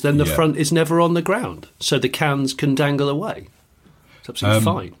 because then the Yeah. front is never on the ground, so the cans can dangle away. It's absolutely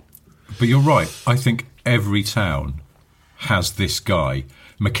fine. But you're right. I think every town has this guy,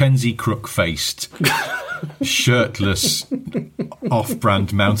 Mackenzie crook-faced, shirtless,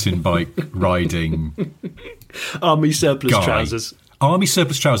 off-brand mountain bike riding Army surplus guy. trousers. Army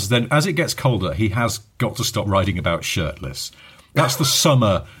surplus trousers. Then, as it gets colder, he has got to stop riding about shirtless. That's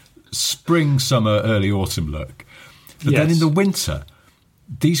the spring, summer, early autumn look. But then Yes. in the winter,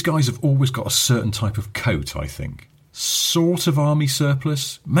 these guys have always got a certain type of coat, I think. Sort of army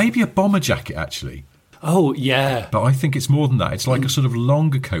surplus. Maybe a bomber jacket, actually. Oh, yeah. But I think it's more than that. It's like a sort of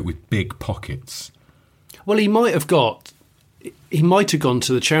longer coat with big pockets. Well, he might have gone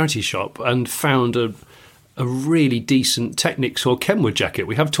to the charity shop and found a really decent Technics or Kenwood jacket.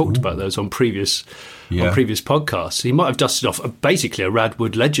 We have talked about those on previous podcasts. He might have dusted off basically a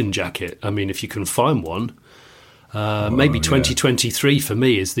Radwood Legend jacket. I mean, if you can find one. Maybe 2023 for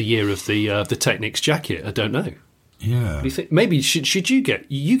me is the year of the Technics jacket. I don't know. Yeah. What do you think? Maybe should you get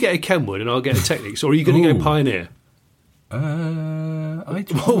a Kenwood and I'll get a Technics, or are you going to go Pioneer? I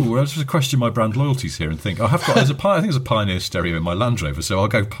just question my brand loyalties here and think I think there's a Pioneer stereo in my Land Rover, so I'll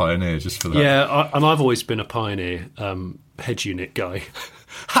go Pioneer just for that. Yeah, and I've always been a Pioneer head unit guy.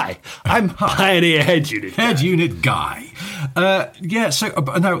 Hi, I'm Pioneer head unit guy. Head unit guy. So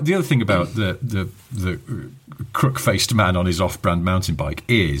now the other thing about the crook-faced man on his off-brand mountain bike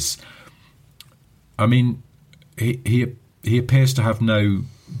is, I mean, he appears to have no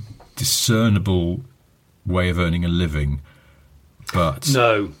discernible way of earning a living, but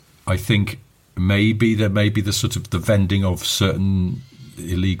No. I think maybe there may be the sort of the vending of certain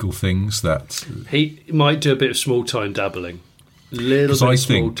illegal things that He might do a bit of small-time dabbling. Little 'Cause bit I of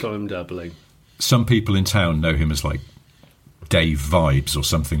think- small-time dabbling. some people in town know him as like Dave Vibes or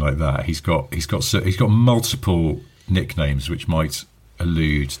something like that. He's got multiple nicknames which might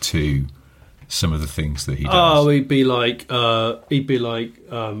allude to some of the things that he does. Oh, he'd be like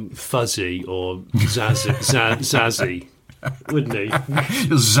Fuzzy or Zazzy, wouldn't he?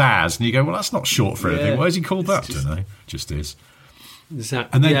 Zaz, and you go, well, that's not short for anything. Yeah. Why is he called that? I don't know. Just is. And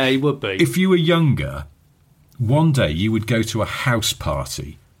then, yeah, he would be. If you were younger, one day you would go to a house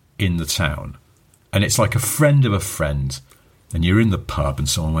party in the town, and it's like a friend of a friend, and you're in the pub, and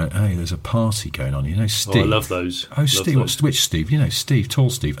someone went, "Hey, there's a party going on. You know, Steve." I love those. Oh, Love Steve. those. Which Steve? You know, Steve, tall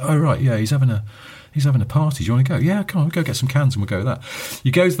Steve. Oh, right. Yeah, he's having a party. Do you want to go? Yeah, come on, we'll go get some cans and we'll go to that.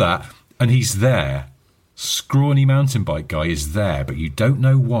 You go to that, and he's there. Scrawny mountain bike guy is there, but you don't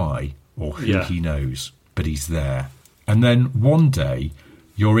know why or who Yeah. he knows, but he's there. And then one day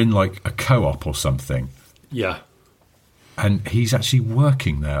you're in like a co-op or something, Yeah. and he's actually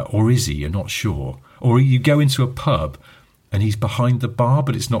working there, or is he? You're not sure. Or you go into a pub and he's behind the bar,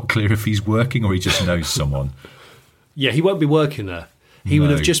 but it's not clear if he's working or he just knows someone. Yeah, he won't be working there. He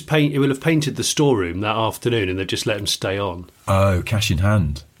would No. have he will have painted the storeroom that afternoon, and they've just let him stay on. Oh, cash in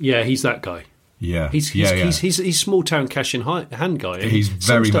hand. Yeah, he's that guy. Yeah, He's small town cash in hand guy. and He's some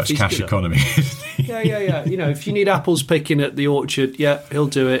very stuff much he's cash good at. economy. Yeah. You know, if you need apples picking at the orchard, yeah, he'll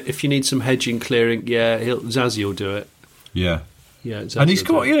do it. If you need some hedging clearing, yeah, Zazzy will do it. Yeah. Yeah, Zazzy And he's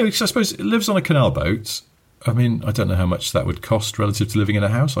will got, do it. I suppose, lives on a canal boat. I mean, I don't know how much that would cost relative to living in a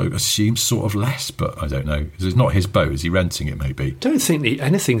house. I assume sort of less, but I don't know. It's not his boat. Is he renting it, maybe? Don't think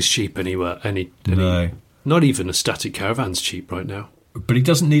anything's cheap anywhere. No. Not even a static caravan's cheap right now. But he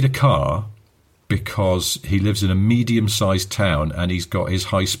doesn't need a car because he lives in a medium-sized town and he's got his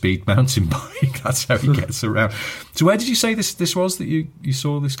high-speed mountain bike. That's how he gets around. So where did you say this was that you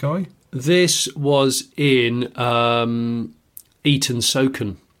saw this guy? This was in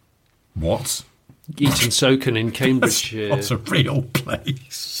Eton-Soken. What? Eton-Soken in Cambridgeshire. That's a real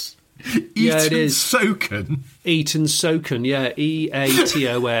place. Yeah, it is. Eton-Soken. Eton-Soken, yeah.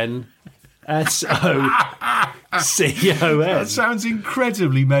 EATONSOCON. That sounds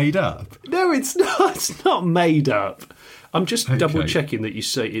incredibly made up. No, it's not. It's not made up. I'm just Okay. double checking that you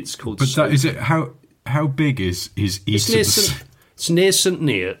say it's called. But that Soken. is it. How big is It's Eton? near St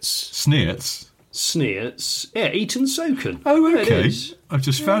Neots. Sneerts. Sneerts. Yeah, Eton-Soken. Oh, Yeah, okay. it is. I've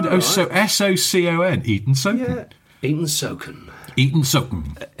just found it. Oh, right. so SOCON. Eton-Soken. Yeah, Eton-Soken.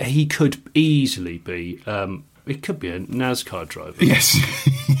 Eton-Soken. He could easily be. It could be a NASCAR driver. Yes.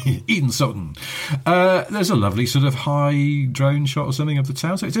 Eden Sutton. There's a lovely sort of high drone shot or something of the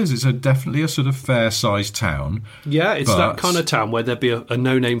town. So it is. It's definitely a sort of fair-sized town. Yeah, it's that kind of town where there'd be a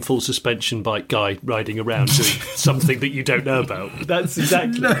no-name full suspension bike guy riding around doing something that you don't know about. That's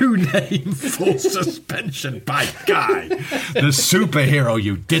exactly... No-name full suspension bike guy. The superhero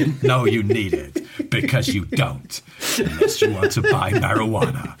you didn't know you needed, because you don't, unless you want to buy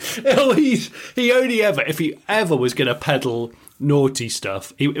marijuana. Oh, he only ever, if he ever was going to peddle naughty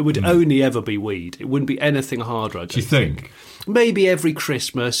stuff, it would only ever be weed. It wouldn't be anything harder, Do you think? Maybe every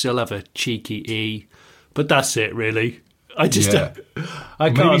Christmas he'll have a cheeky E, but that's it, really. I just don't. I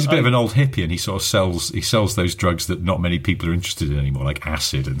can't. Maybe he's a bit of an old hippie, and he sort of sells those drugs that not many people are interested in anymore, like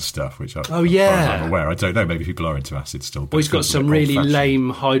acid and stuff. Which, as far as I'm aware, I don't know. Maybe people are into acid still. Well, he's got some really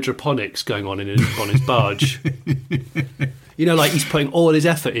lame hydroponics going on on his barge. You know, like he's putting all his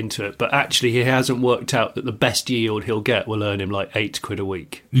effort into it, but actually he hasn't worked out that the best yield he'll get will earn him like £8 a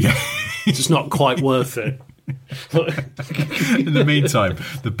week. Yeah, it's just not quite worth it. In the meantime,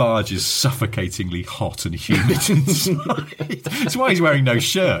 the barge is suffocatingly hot and humid inside. That's why he's wearing no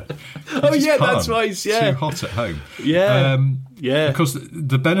shirt. That's why he's too hot at home. Yeah, Of course,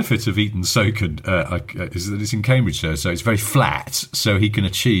 the benefit of Eden Sutton is that it's in Cambridgeshire, so it's very flat, so he can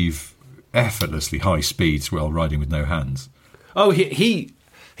achieve effortlessly high speeds while riding with no hands. Oh,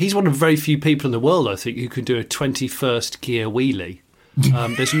 he's one of very few people in the world, I think, who can do a 21st gear wheelie.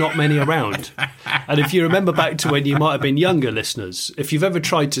 There's not many around. And if you remember back to when you might have been younger, listeners, if you've ever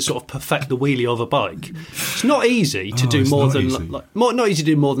tried to sort of perfect the wheelie of a bike, it's not easy to do more than not easy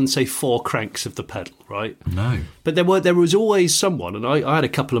to do more than say 4 cranks of the pedal, right? No. But there was always someone, and I had a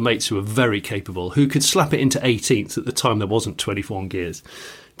couple of mates who were very capable, who could slap it into 18th at the time there wasn't 24 gears.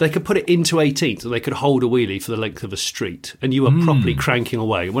 They could put it into 18th and they could hold a wheelie for the length of a street, and you were properly cranking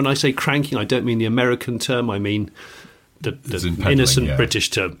away. When I say cranking, I don't mean the American term, I mean the innocent British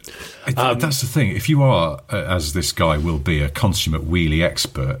term. That's the thing. If you are, as this guy will be, a consummate wheelie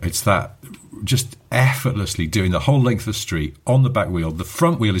expert, it's that just effortlessly doing the whole length of the street on the back wheel. The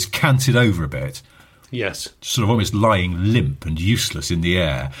front wheel is canted over a bit. Yes. Sort of almost lying limp and useless in the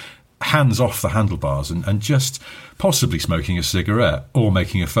air. Hands off the handlebars and just possibly smoking a cigarette or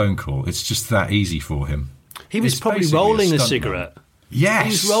making a phone call. It's just that easy for him. He was probably rolling a cigarette. Yes. He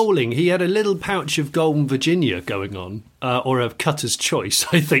was rolling. He had a little pouch of Golden Virginia going on, or a Cutter's Choice,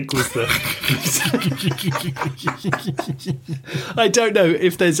 I think was the... I don't know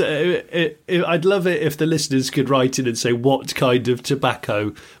if there's... I'd love it if the listeners could write in and say what kind of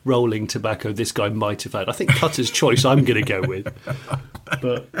rolling tobacco this guy might have had. I think Cutter's Choice I'm going to go with.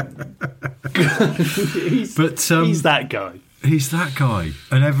 But he's that guy. He's that guy.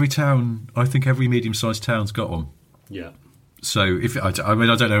 And every town, I think every medium-sized town's got one. Yeah. So I don't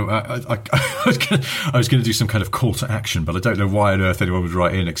know. I was going to do some kind of call to action, but I don't know why on earth anyone would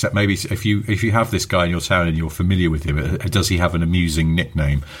write in. Except maybe if you have this guy in your town and you're familiar with him, does he have an amusing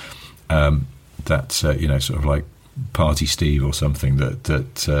nickname that sort of like Party Steve or something?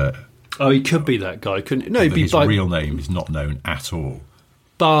 He could be that guy, couldn't he? No, he'd be his real name is not known at all.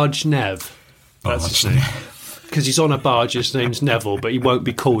 Barge Nev. That's his name. Because he's on a barge, his name's Neville, but he won't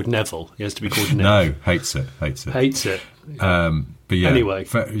be called Neville. He has to be called Nev. No, hates it. But yeah, anyway,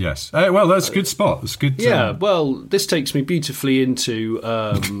 yes. Well, that's a good spot. That's good. Yeah. Well, this takes me beautifully into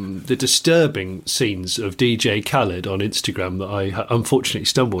the disturbing scenes of DJ Khaled on Instagram that I unfortunately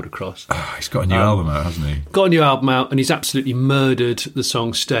stumbled across. He's got a new album out, hasn't he? Got a new album out, and he's absolutely murdered the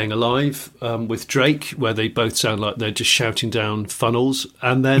song "Staying Alive" with Drake, where they both sound like they're just shouting down funnels.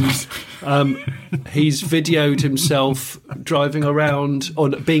 And then he's videoed himself driving around, or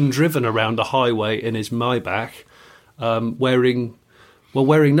being driven around a highway in his Maybach.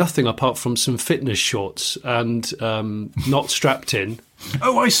 Wearing nothing apart from some fitness shorts and not strapped in.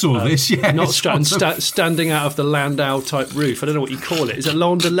 Oh, I saw this, yes. Not strapped and standing out of the Landau type roof. I don't know what you call it. Is it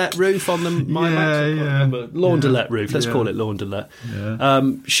Launderette roof on the Maybach? Yeah. Launderette roof. Let's call it Launderette.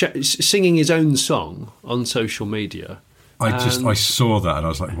 Yeah. Singing his own song on social media. I saw that and I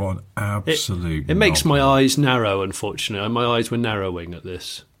was like, what an absolute... It makes my eyes narrow, unfortunately. My eyes were narrowing at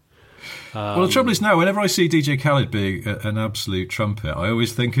this. Well, the trouble is now, whenever I see DJ Khaled being an absolute trumpet, I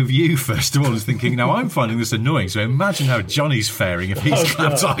always think of you, first of all, as thinking, now I'm finding this annoying, so imagine how Johnny's faring if he's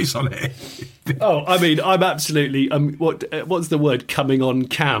clapped eyes on it. I mean, I'm absolutely, what's the word, coming on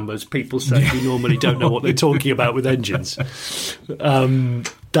cam, as people say, who normally don't know what they're talking about with engines.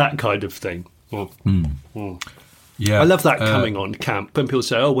 That kind of thing. Yeah, I love that coming on cam. When people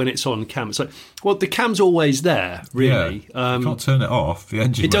say, when it's on cam, it's like, well, the cam's always there, really. Yeah, you can't turn it off. The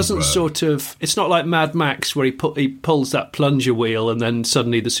engine it doesn't sort of... It's not like Mad Max where he pulls that plunger wheel and then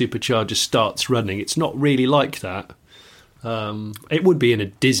suddenly the supercharger starts running. It's not really like that. It would be in a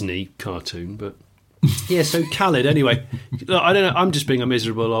Disney cartoon, but yeah. So Khaled, anyway, look, I don't know. I'm just being a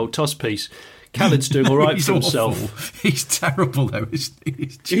miserable old toss piece. Khaled's doing all right He's for awful. himself. He's terrible, though, isn't he?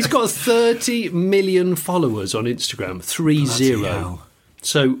 He's got 30 million followers on Instagram. 30. hell.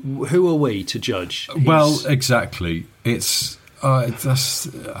 So who are we to judge? Well, exactly. It's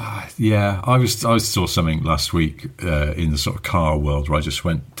yeah. I saw something last week in the sort of car world where I just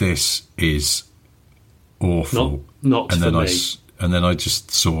went, "This is awful." Not and for then me. And then I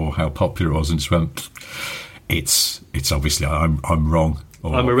just saw how popular it was and just went, "It's obviously I'm wrong.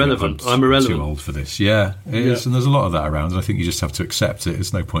 Or, I'm irrelevant. I'm I'm irrelevant. too old for this." Yeah, it is, and there's a lot of that around. And I think you just have to accept it.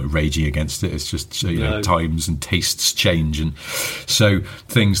 There's no point raging against it. It's just No. times and tastes change, and so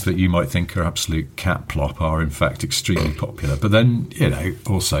things that you might think are absolute cat plop are in fact extremely popular. But then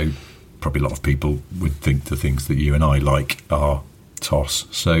also probably a lot of people would think the things that you and I like are toss.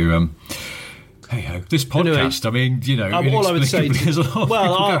 So. Hey ho! This podcast. Anyway, all I would say, there's a lot of well,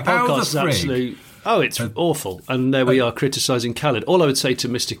 people our go, "How the podcast is frig?" absolute. Oh, it's awful, and there we are criticising Khaled. All I would say to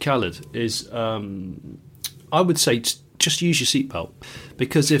Mr. Khaled is, I would say just use your seatbelt,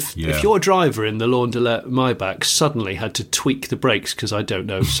 because if your driver in the Launderette Maybach suddenly had to tweak the brakes because I don't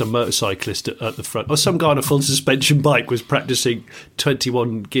know some motorcyclist at the front or some guy on a full suspension bike was practicing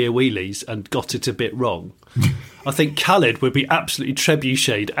 21 gear wheelies and got it a bit wrong. I think Khaled would be absolutely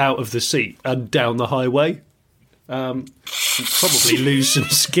trebucheted out of the seat and down the highway. He'd probably lose some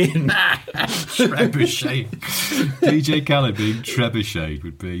skin. Trebuchet. DJ Khaled being trebuchet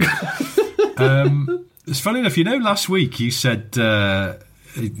would be. It's funny enough, last week you said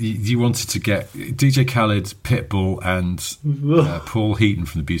you wanted to get DJ Khaled, Pitbull, and Paul Heaton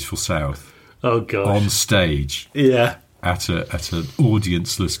from the Beautiful South on stage. Yeah. At an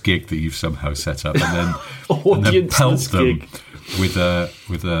audienceless gig that you've somehow set up, and then pelt them with a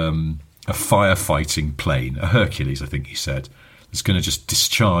firefighting plane, a Hercules, I think he said, that's going to just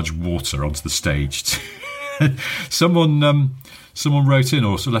discharge water onto the stage. Someone wrote in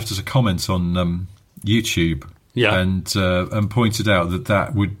or left us a comment on YouTube, and pointed out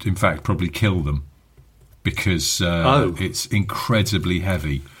that would in fact probably kill them because it's incredibly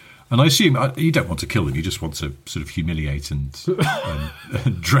heavy. And I assume you don't want to kill them; you just want to sort of humiliate and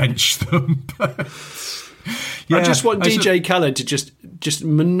drench them. Yeah, I just want DJ Khaled to just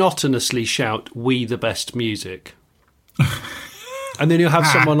monotonously shout "We the best music," and then you'll have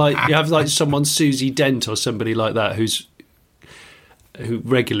someone like someone Susie Dent or somebody like that who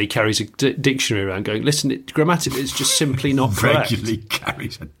regularly carries a dictionary around, going, "Listen, grammatically, it's just simply not correct." Regularly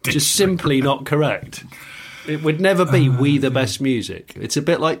carries a dictionary. Just simply not correct. It would never be "We the best music." It's a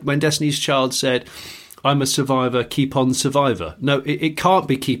bit like when Destiny's Child said, "I'm a survivor, keep on survivor." No, it can't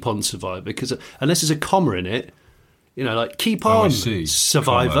be "keep on survivor" because unless there's a comma in it, like "keep on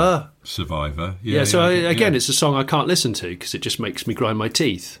survivor." Comma, survivor. Yeah. So again, it's a song I can't listen to because it just makes me grind my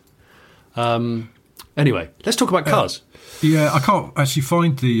teeth. Anyway, let's talk about cars. I can't actually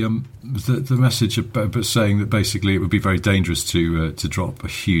find the message but saying that basically it would be very dangerous to drop a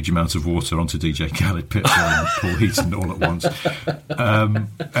huge amount of water onto DJ Khaled, Pitbull and Paul Heaton all at once.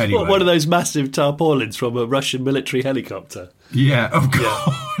 Anyway. One of those massive tarpaulins from a Russian military helicopter. Yeah, oh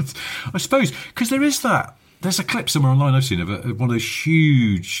God. Yeah. I suppose, because there's a clip somewhere online I've seen of one of those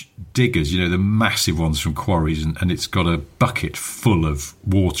huge diggers, the massive ones from quarries, and it's got a bucket full of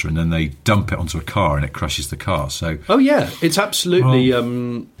water, and then they dump it onto a car and it crushes the car. So, it's absolutely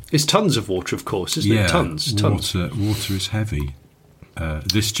it's tons of water, of course, isn't it? Tons. Water is heavy.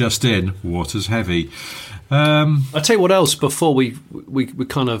 This just in, water's heavy. I'll tell you what else before we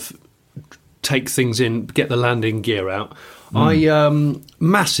kind of take things in, get the landing gear out.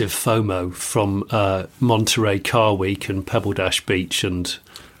 Massive FOMO from Monterey Car Week and Pebble Dash Beach and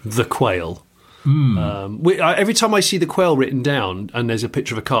the Quail. Every time I see the Quail written down and there's a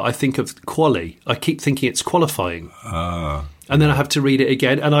picture of a car, I think of quali. I keep thinking it's qualifying. And then I have to read it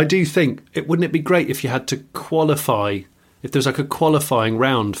again. And I do think, wouldn't it be great if you had to qualify, if there's like a qualifying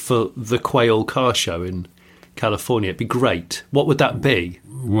round for the Quail car show in California? It'd be great. What would that be?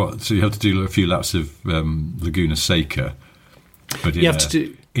 What? So you have to do a few laps of Laguna Seca, but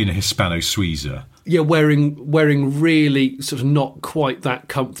in a Hispano-Suiza. Yeah, wearing really sort of not quite that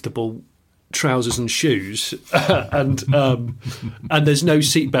comfortable trousers and shoes, and there's no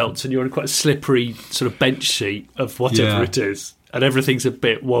seat belts, and you're on quite a slippery sort of bench seat of whatever it is, and everything's a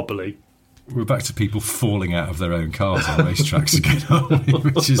bit wobbly. We're back to people falling out of their own cars on racetracks again, aren't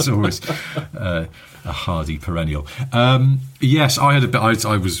we? Which is always a hardy perennial. Yes, I had a bit.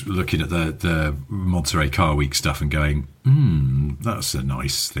 I was looking at the Monterey Car Week stuff and going, that's a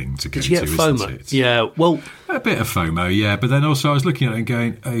nice thing to go to, isn't FOMO? It? Yeah, well, a bit of FOMO, yeah. But then also I was looking at it and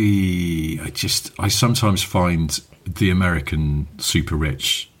going, I sometimes find the American super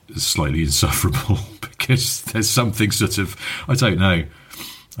rich is slightly insufferable because there's something sort of, I don't know,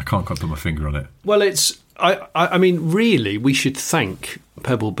 I can't quite put my finger on it. Well, I mean, really, we should thank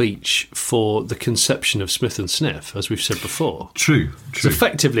Pebble Beach for the conception of Smith & Sniff, as we've said before. True.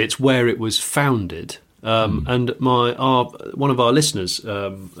 Effectively, it's where it was founded. And one of our listeners,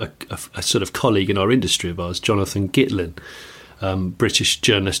 a sort of colleague in our industry of ours, Jonathan Gitlin, British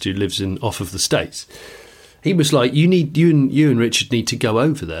journalist who lives off of the States, he was like, you and Richard need to go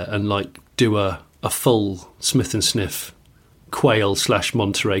over there and like do a full Smith & Sniff Quail /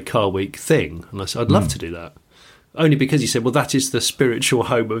 Monterey Car Week thing. And I said, I'd love to do that. Only because he said, well, that is the spiritual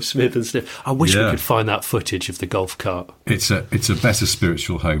home of Smith & Sniff. I wish we could find that footage of the golf cart. It's a better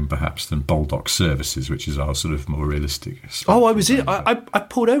spiritual home, perhaps, than Baldock Services, which is our sort of more realistic. Oh, I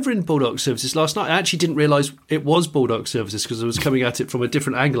pulled over in Baldock Services last night. I actually didn't realise it was Baldock Services because I was coming at it from a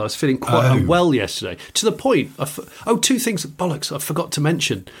different angle. I was feeling quite unwell yesterday. To the point, two things, bollocks, I forgot to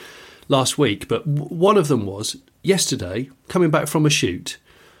mention last week, but one of them was yesterday, coming back from a shoot,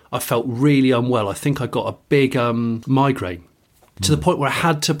 I felt really unwell. I think I got a big migraine to the point where I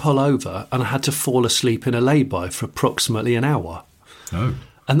had to pull over and I had to fall asleep in a lay-by for approximately an hour. Oh.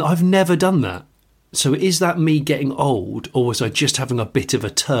 And I've never done that. So is that me getting old, or was I just having a bit of a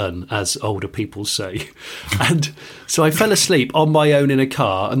turn, as older people say? And so I fell asleep on my own in a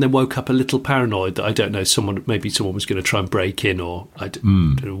car and then woke up a little paranoid that, I don't know, maybe someone was going to try and break in, or I'd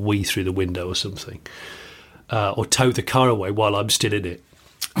wee through the window or something, or tow the car away while I'm still in it.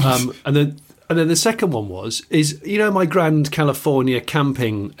 And then the second one is my Grand California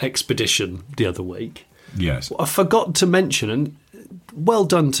camping expedition the other week. Yes. I forgot to mention, and well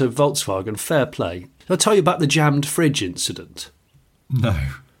done to Volkswagen, fair play. I'll tell you about the jammed fridge incident. No.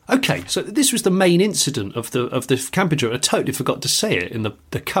 Okay, so this was the main incident of the camping trip. I totally forgot to say it in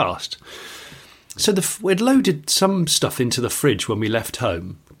the cast. So we'd loaded some stuff into the fridge when we left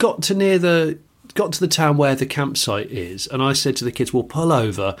home. Got to the town where the campsite is, and I said to the kids, we'll pull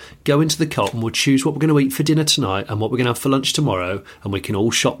over, go into the cot, and we'll choose what we're going to eat for dinner tonight and what we're going to have for lunch tomorrow, and we can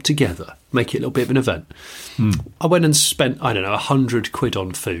all shop together, make it a little bit of an event. I went and spent, I don't know, £100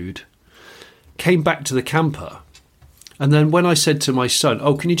 on food, came back to the camper, and then when I said to my son,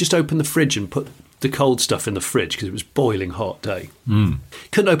 oh, can you just open the fridge and put the cold stuff in the fridge, because it was boiling hot day.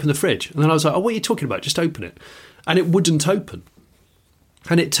 Couldn't open the fridge. And then I was like, oh, what are you talking about? Just open it. And it wouldn't open.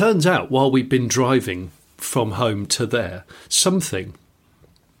 And it turns out, while we'd been driving from home to there, something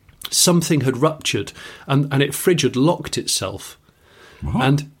had ruptured and its fridge had locked itself. What?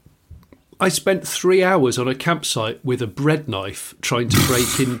 And I spent 3 hours on a campsite with a bread knife trying to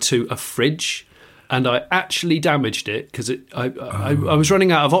break into a fridge, and I actually damaged it because I was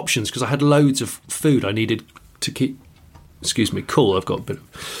running out of options because I had loads of food I needed to keep, cool. I've got a bit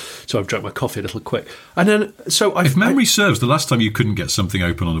of... So I've drank my coffee a little quick. And then, if memory serves, the last time you couldn't get something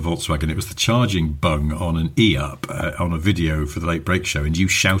open on a Volkswagen, it was the charging bung on an e-up on a video for the Late Break Show, and you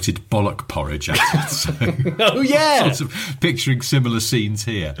shouted bollock porridge at it. So, oh, yeah! Sort of picturing similar scenes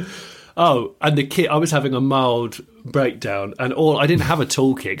here. Oh, and the kit, I was having a mild breakdown, and I didn't have a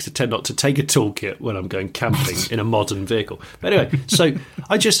toolkit because I tend not to take a toolkit when I'm going camping in a modern vehicle. But anyway, so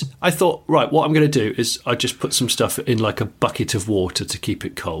I thought, right, what I'm going to do is I just put some stuff in like a bucket of water to keep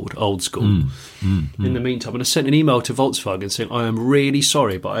it cold, old school. In the meantime, and I sent an email to Volkswagen saying, I am really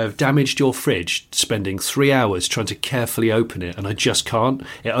sorry, but I have damaged your fridge spending 3 hours trying to carefully open it, and I just can't.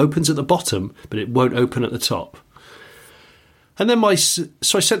 It opens at the bottom, but it won't open at the top. And then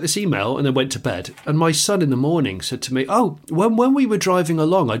so I sent this email and then went to bed. And my son in the morning said to me, oh, when we were driving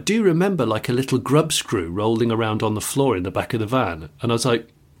along, I do remember like a little grub screw rolling around on the floor in the back of the van. And I was like,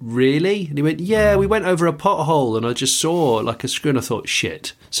 really? And he went, yeah, we went over a pothole and I just saw like a screw. And I thought,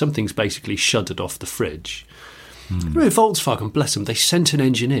 shit, something's basically shuddered off the fridge. Volkswagen, bless them, they sent an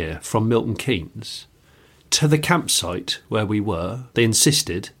engineer from Milton Keynes to the campsite where we were. They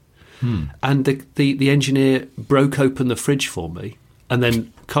insisted. And the engineer broke open the fridge for me and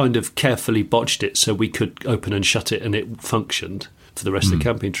then kind of carefully botched it so we could open and shut it, and it functioned for the rest of the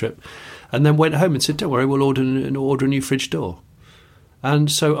camping trip. And then went home and said, don't worry, we'll order a new fridge door.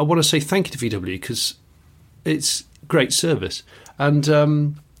 And so I want to say thank you to VW because it's great service. And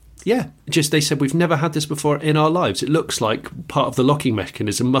they said we've never had this before in our lives. It looks like part of the locking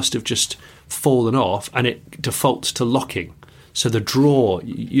mechanism must have just fallen off and it defaults to locking. So the drawer,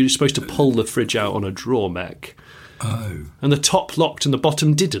 you're supposed to pull the fridge out on a drawer mech. Oh. And the top locked and the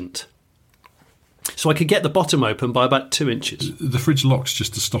bottom didn't. So I could get the bottom open by about 2 inches. The fridge locks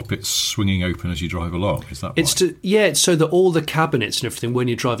just to stop it swinging open as you drive along, is that why? It's so that all the cabinets and everything when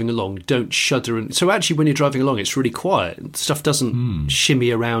you're driving along don't shudder. So actually when you're driving along it's really quiet. Stuff doesn't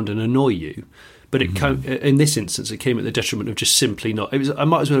shimmy around and annoy you. But in this instance, it came at the detriment of just simply not. I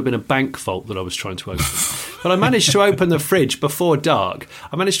might as well have been a bank vault that I was trying to open. But I managed to open the fridge before dark.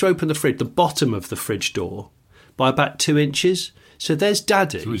 I managed to open the bottom of the fridge door, by about 2 inches. So there's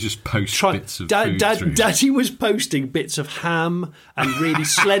Daddy. So we just post bits of food through. Daddy was posting bits of ham and really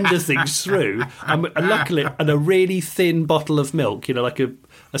slender things through, and luckily, and a really thin bottle of milk, like a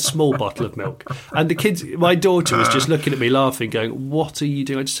small bottle of milk. And the kids, my daughter was just looking at me laughing, going, "What are you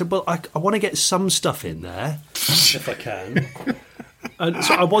doing?" I just said, "Well, I want to get some stuff in there, if I can." And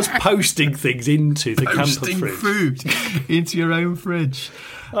so I was posting things into the camper fridge. Food into your own fridge.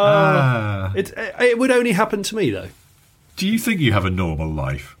 It would only happen to me, though. Do you think you have a normal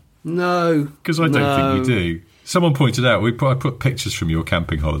life? No. Because I don't think you do. Someone pointed out, I put pictures from your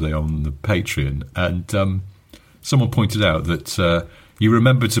camping holiday on the Patreon, and someone pointed out that you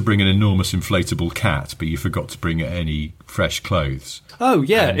remembered to bring an enormous inflatable cat, but you forgot to bring any fresh clothes. Oh,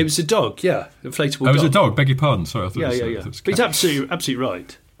 yeah, it was a dog, yeah, inflatable dog. It was a dog, beg your pardon, sorry. I thought yeah. But he's absolutely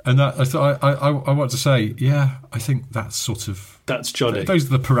right. And that, I thought I want to say, yeah, I think that's sort of... That's Johnny. Those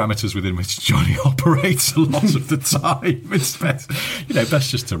are the parameters within which Johnny operates a lot of the time. It's best, best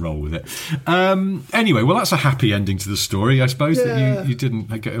just to roll with it. Anyway, well, that's a happy ending to the story, I suppose, that you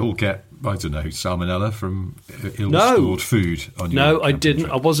didn't all get, I don't know, salmonella from ill-stored food on your No, I didn't.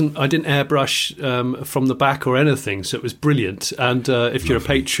 Trip. I didn't airbrush from the back or anything, so it was brilliant. And if you're a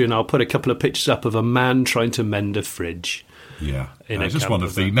patron, I'll put a couple of pictures up of a man trying to mend a fridge. Yeah, just one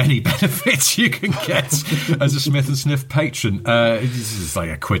of the many benefits you can get as a Smith and Sniff patron. This is like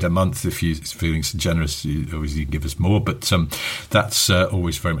 £1 a month if you're feeling so generous. You obviously can give us more, but that's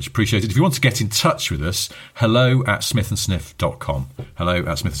always very much appreciated. If you want to get in touch with us, hello@smithandsniff.com.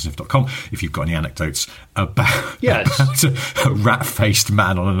 Hello@smithandsniff.com. If you've got any anecdotes about a rat-faced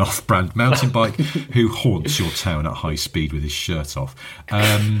man on an off-brand mountain bike who haunts your town at high speed with his shirt off.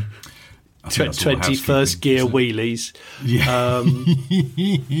 21st gear wheelies. Yeah.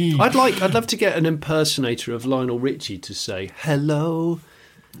 I'd love to get an impersonator of Lionel Richie to say, "Hello,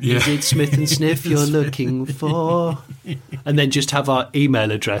 is it Smith and Sniff you're looking for?" And then just have our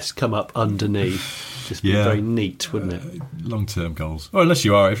email address come up underneath. Just be very neat, wouldn't it? Long-term goals. Or unless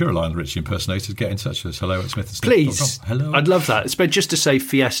you are, if you're a Lionel Richie impersonator, get in touch with us. Hello@smithandsniff.com. Please. Hello. I'd love that. It's just to say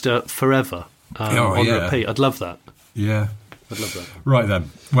Fiesta forever on repeat. I'd love that. Yeah. I'd love that. Right then.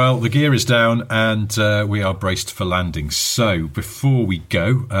 Well, the gear is down and we are braced for landing. So before we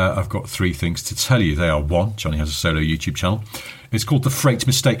go, I've got 3 things to tell you. They are: 1, Johnny has a solo YouTube channel. It's called The Freight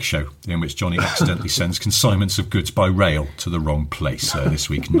Mistake Show, in which Johnny accidentally sends consignments of goods by rail to the wrong place. This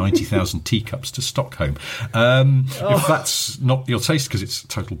week, 90,000 teacups to Stockholm. If that's not your taste because it's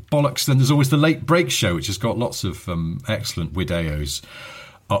total bollocks, then there's always The Late Break Show, which has got lots of excellent videos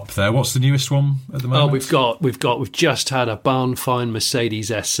up there. What's the newest one at the moment? We've just had a barn find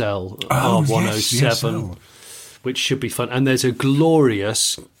Mercedes SL R107, which should be fun. And there's a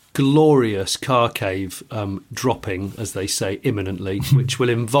glorious car cave dropping, as they say, imminently, which will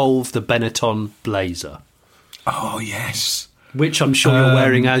involve the Benetton Blazer. Oh yes, which I'm sure you're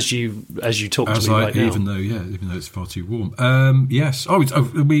wearing as you talk to me right now. Even though it's far too warm. Yes.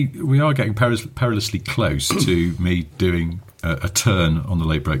 We are getting perilously close to me doing a turn on the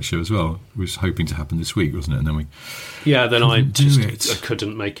Late Break Show as well. We was hoping to happen this week, wasn't it? And then I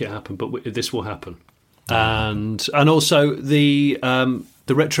couldn't make it happen, but this will happen. And also the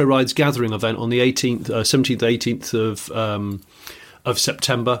Retro Rides Gathering event on the 17th, 18th of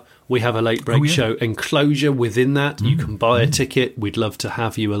September. We have a Late Break Show enclosure within that. You can buy a ticket. We'd love to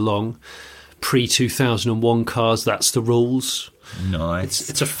have you along. Pre-2001 cars, that's the rules. Nice.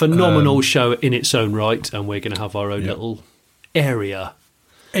 It's a phenomenal show in its own right, and we're going to have our own little area.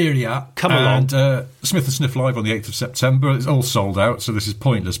 Come along. And Smith and Sniff Live on the 8th of September. It's all sold out, so this is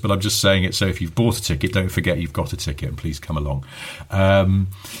pointless, but I'm just saying it so if you've bought a ticket, don't forget you've got a ticket, and please come along.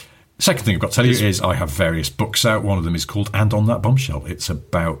 Second thing I've got to tell you is I have various books out. One of them is called And on That Bombshell. It's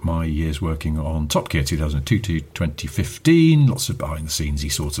about my years working on Top Gear 2002 to 2015. Lots of behind-the-scenes-y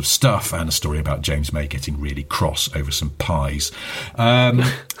sorts of stuff, and a story about James May getting really cross over some pies. And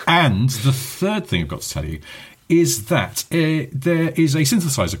the third thing I've got to tell you is that there is a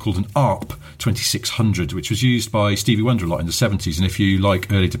synthesizer called an ARP 2600, which was used by Stevie Wonder a lot in the 70s. And if you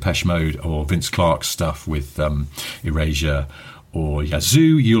like early Depeche Mode or Vince Clarke's stuff with Erasure or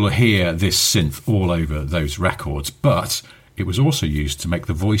Yazoo, you'll hear this synth all over those records. But it was also used to make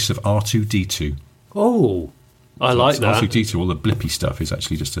the voice of R2-D2. Oh, I like that. R2-D2, all the blippy stuff, is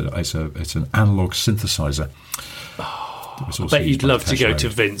actually just it's an analog synthesizer. I bet you'd love to go to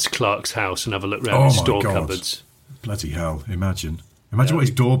Vince Clarke's house and have a look around his store cupboards. Bloody hell, imagine. Imagine what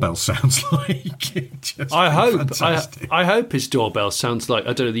his doorbell sounds like. Just I hope fantastic. I hope his doorbell sounds like,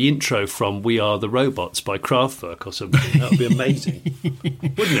 I don't know, the intro from We Are the Robots by Kraftwerk or something. That would be amazing,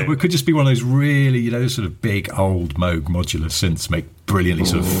 wouldn't it? Well, it could just be one of those really, sort of big old Moog modular synths make brilliantly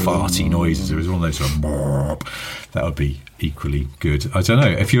sort of farty noises. It was one of those sort of that would be equally good. I don't know.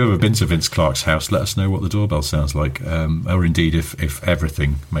 If you've ever been to Vince Clarke's house, let us know what the doorbell sounds like, or indeed if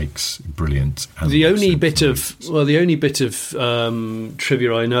everything makes brilliant. The only bit of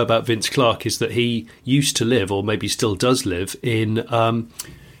trivia I know about Vince Clarke is that he used to live, or maybe still does live, in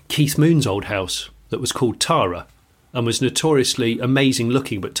Keith Moon's old house that was called Tara, and was notoriously amazing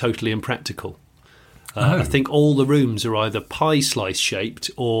looking but totally impractical. I think all the rooms are either pie slice shaped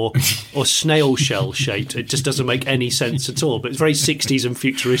or snail shell shaped. It just doesn't make any sense at all. But it's very 60s and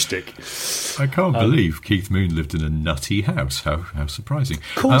futuristic. I can't believe Keith Moon lived in a nutty house. How surprising!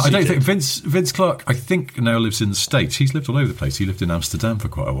 Of course I don't he think did. Vince Clarke. I think now lives in the States. He's lived all over the place. He lived in Amsterdam for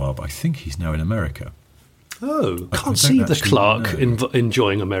quite a while, but I think he's now in America. Oh, I can't don't see the actually Clarke know.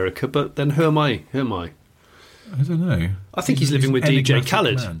 enjoying America. But then who am I? I don't know. I think he's living with DJ enigmatic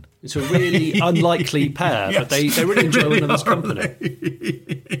Khaled. man. It's a really unlikely pair, but they really enjoy one another's company.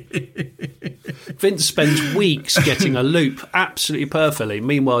 Vince spends weeks getting a loop absolutely perfectly.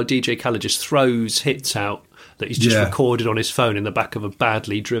 Meanwhile, DJ Khaled just throws hits out that he's just recorded on his phone in the back of a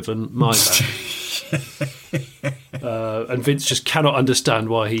badly driven Maybach. And Vince just cannot understand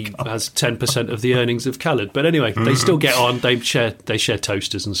why he has 10% of the earnings of Khaled. But anyway, they still get on. They share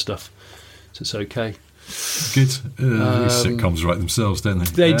toasters and stuff, so it's okay. Good. These sitcoms write themselves, don't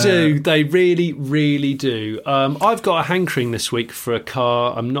they? They do. They really, really do. I've got a hankering this week for a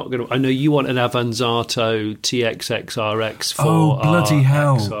car. I'm not going to. I know you want an Avanzato TXX-RX. Oh, bloody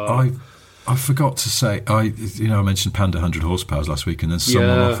hell! XR. I forgot to say. I mentioned Panda 100 horsepower last week, and then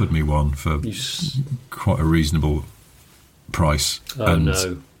someone offered me one for quite a reasonable price. Oh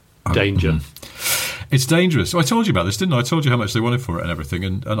no! Danger. It's dangerous. I told you about this, didn't I? I told you how much they wanted for it and everything,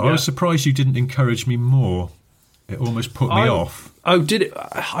 and I was surprised you didn't encourage me more. It almost put me off. Oh, did it?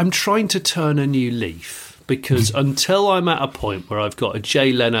 I'm trying to turn a new leaf because until I'm at a point where I've got a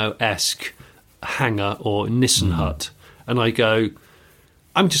Jay Leno-esque hangar or Nissan hut, and I go,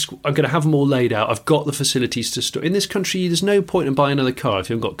 I'm going to have them all laid out. I've got the facilities to store. In this country, there's no point in buying another car if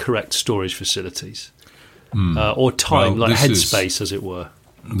you haven't got correct storage facilities or time, like headspace, as it were.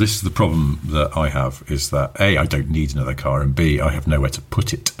 This is the problem that I have, is that A, I don't need another car, and B, I have nowhere to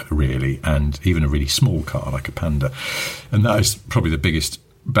put it, really, and even a really small car like a Panda. And that is probably the biggest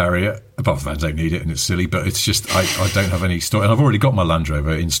barrier. Apart from that, I don't need it, and it's silly, but it's just I don't have any storage. And I've already got my Land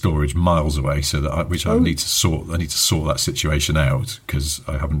Rover in storage miles away, so that I need to sort that situation out, because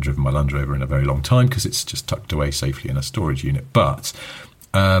I haven't driven my Land Rover in a very long time, because it's just tucked away safely in a storage unit. But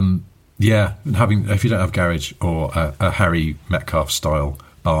and if you don't have garage or a Harry Metcalf style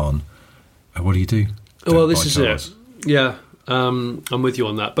barn, what do you do? Well, this is it. Yeah, I'm with you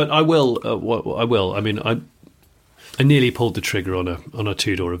on that. But I will. I will. I mean, I nearly pulled the trigger on a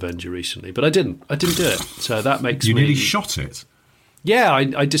two-door Avenger recently, but I didn't. I didn't do it. So that makes you me. Nearly shot it. Yeah,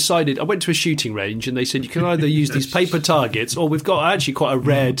 I decided. I went to a shooting range and they said you can either use these paper targets or we've got actually quite a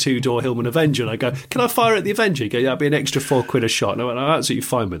rare two-door Hillman Avenger. And I go, can I fire at the Avenger? You go, that'd be an extra £4 a shot. And I went, I'm absolutely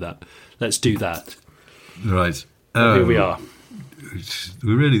fine with that. Let's do that. Right. Here we are.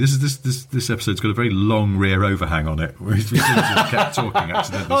 Really, this episode's got a very long rear overhang on it. We just kept talking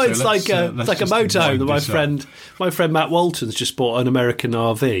accidentally. Oh, it's like a motorhome that my friend Matt Walton's just bought an American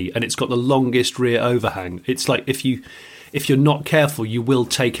RV, and it's got the longest rear overhang. It's like if you're not careful, you will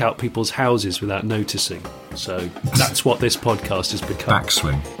take out people's houses without noticing. So that's what this podcast has become.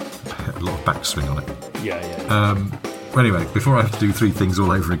 Backswing, a lot of backswing on it. Yeah. Anyway, before I have to do three things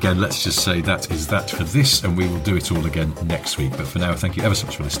all over again, let's just say that is that for this, and we will do it all again next week. But for now, thank you ever so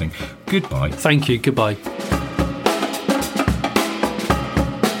much for listening. Goodbye. Thank you. Goodbye.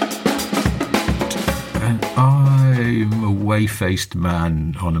 And I'm a way-faced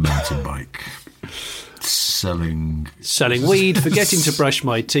man on a mountain bike. Selling weed, forgetting to brush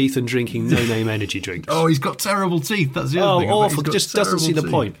my teeth, and drinking no-name energy drinks. Oh, he's got terrible teeth. That's the other thing. Oh, awful! Just doesn't see the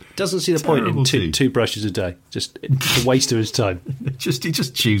point. Doesn't see the point in two brushes a day. Just a waste of his time. He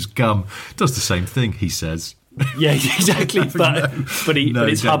just chews gum. Does the same thing. He says. Yeah, exactly. But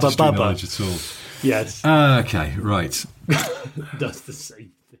it's hubba bubba. Knowledge at all. Yes. Okay. Right. Does the same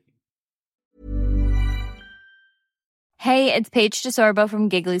thing. Hey, it's Paige DeSorbo from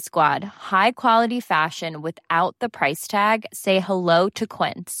Giggly Squad. High quality fashion without the price tag. Say hello to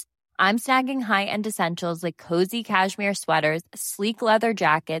Quince. I'm snagging high-end essentials like cozy cashmere sweaters, sleek leather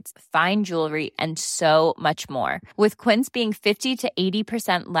jackets, fine jewelry, and so much more. With Quince being 50 to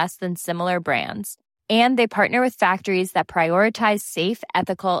 80% less than similar brands. And they partner with factories that prioritize safe,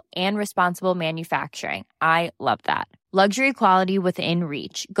 ethical, and responsible manufacturing. I love that. Luxury quality within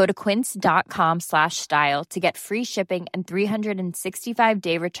reach. Go to quince.com/style to get free shipping and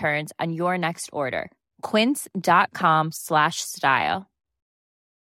 365-day returns on your next order. Quince.com/style.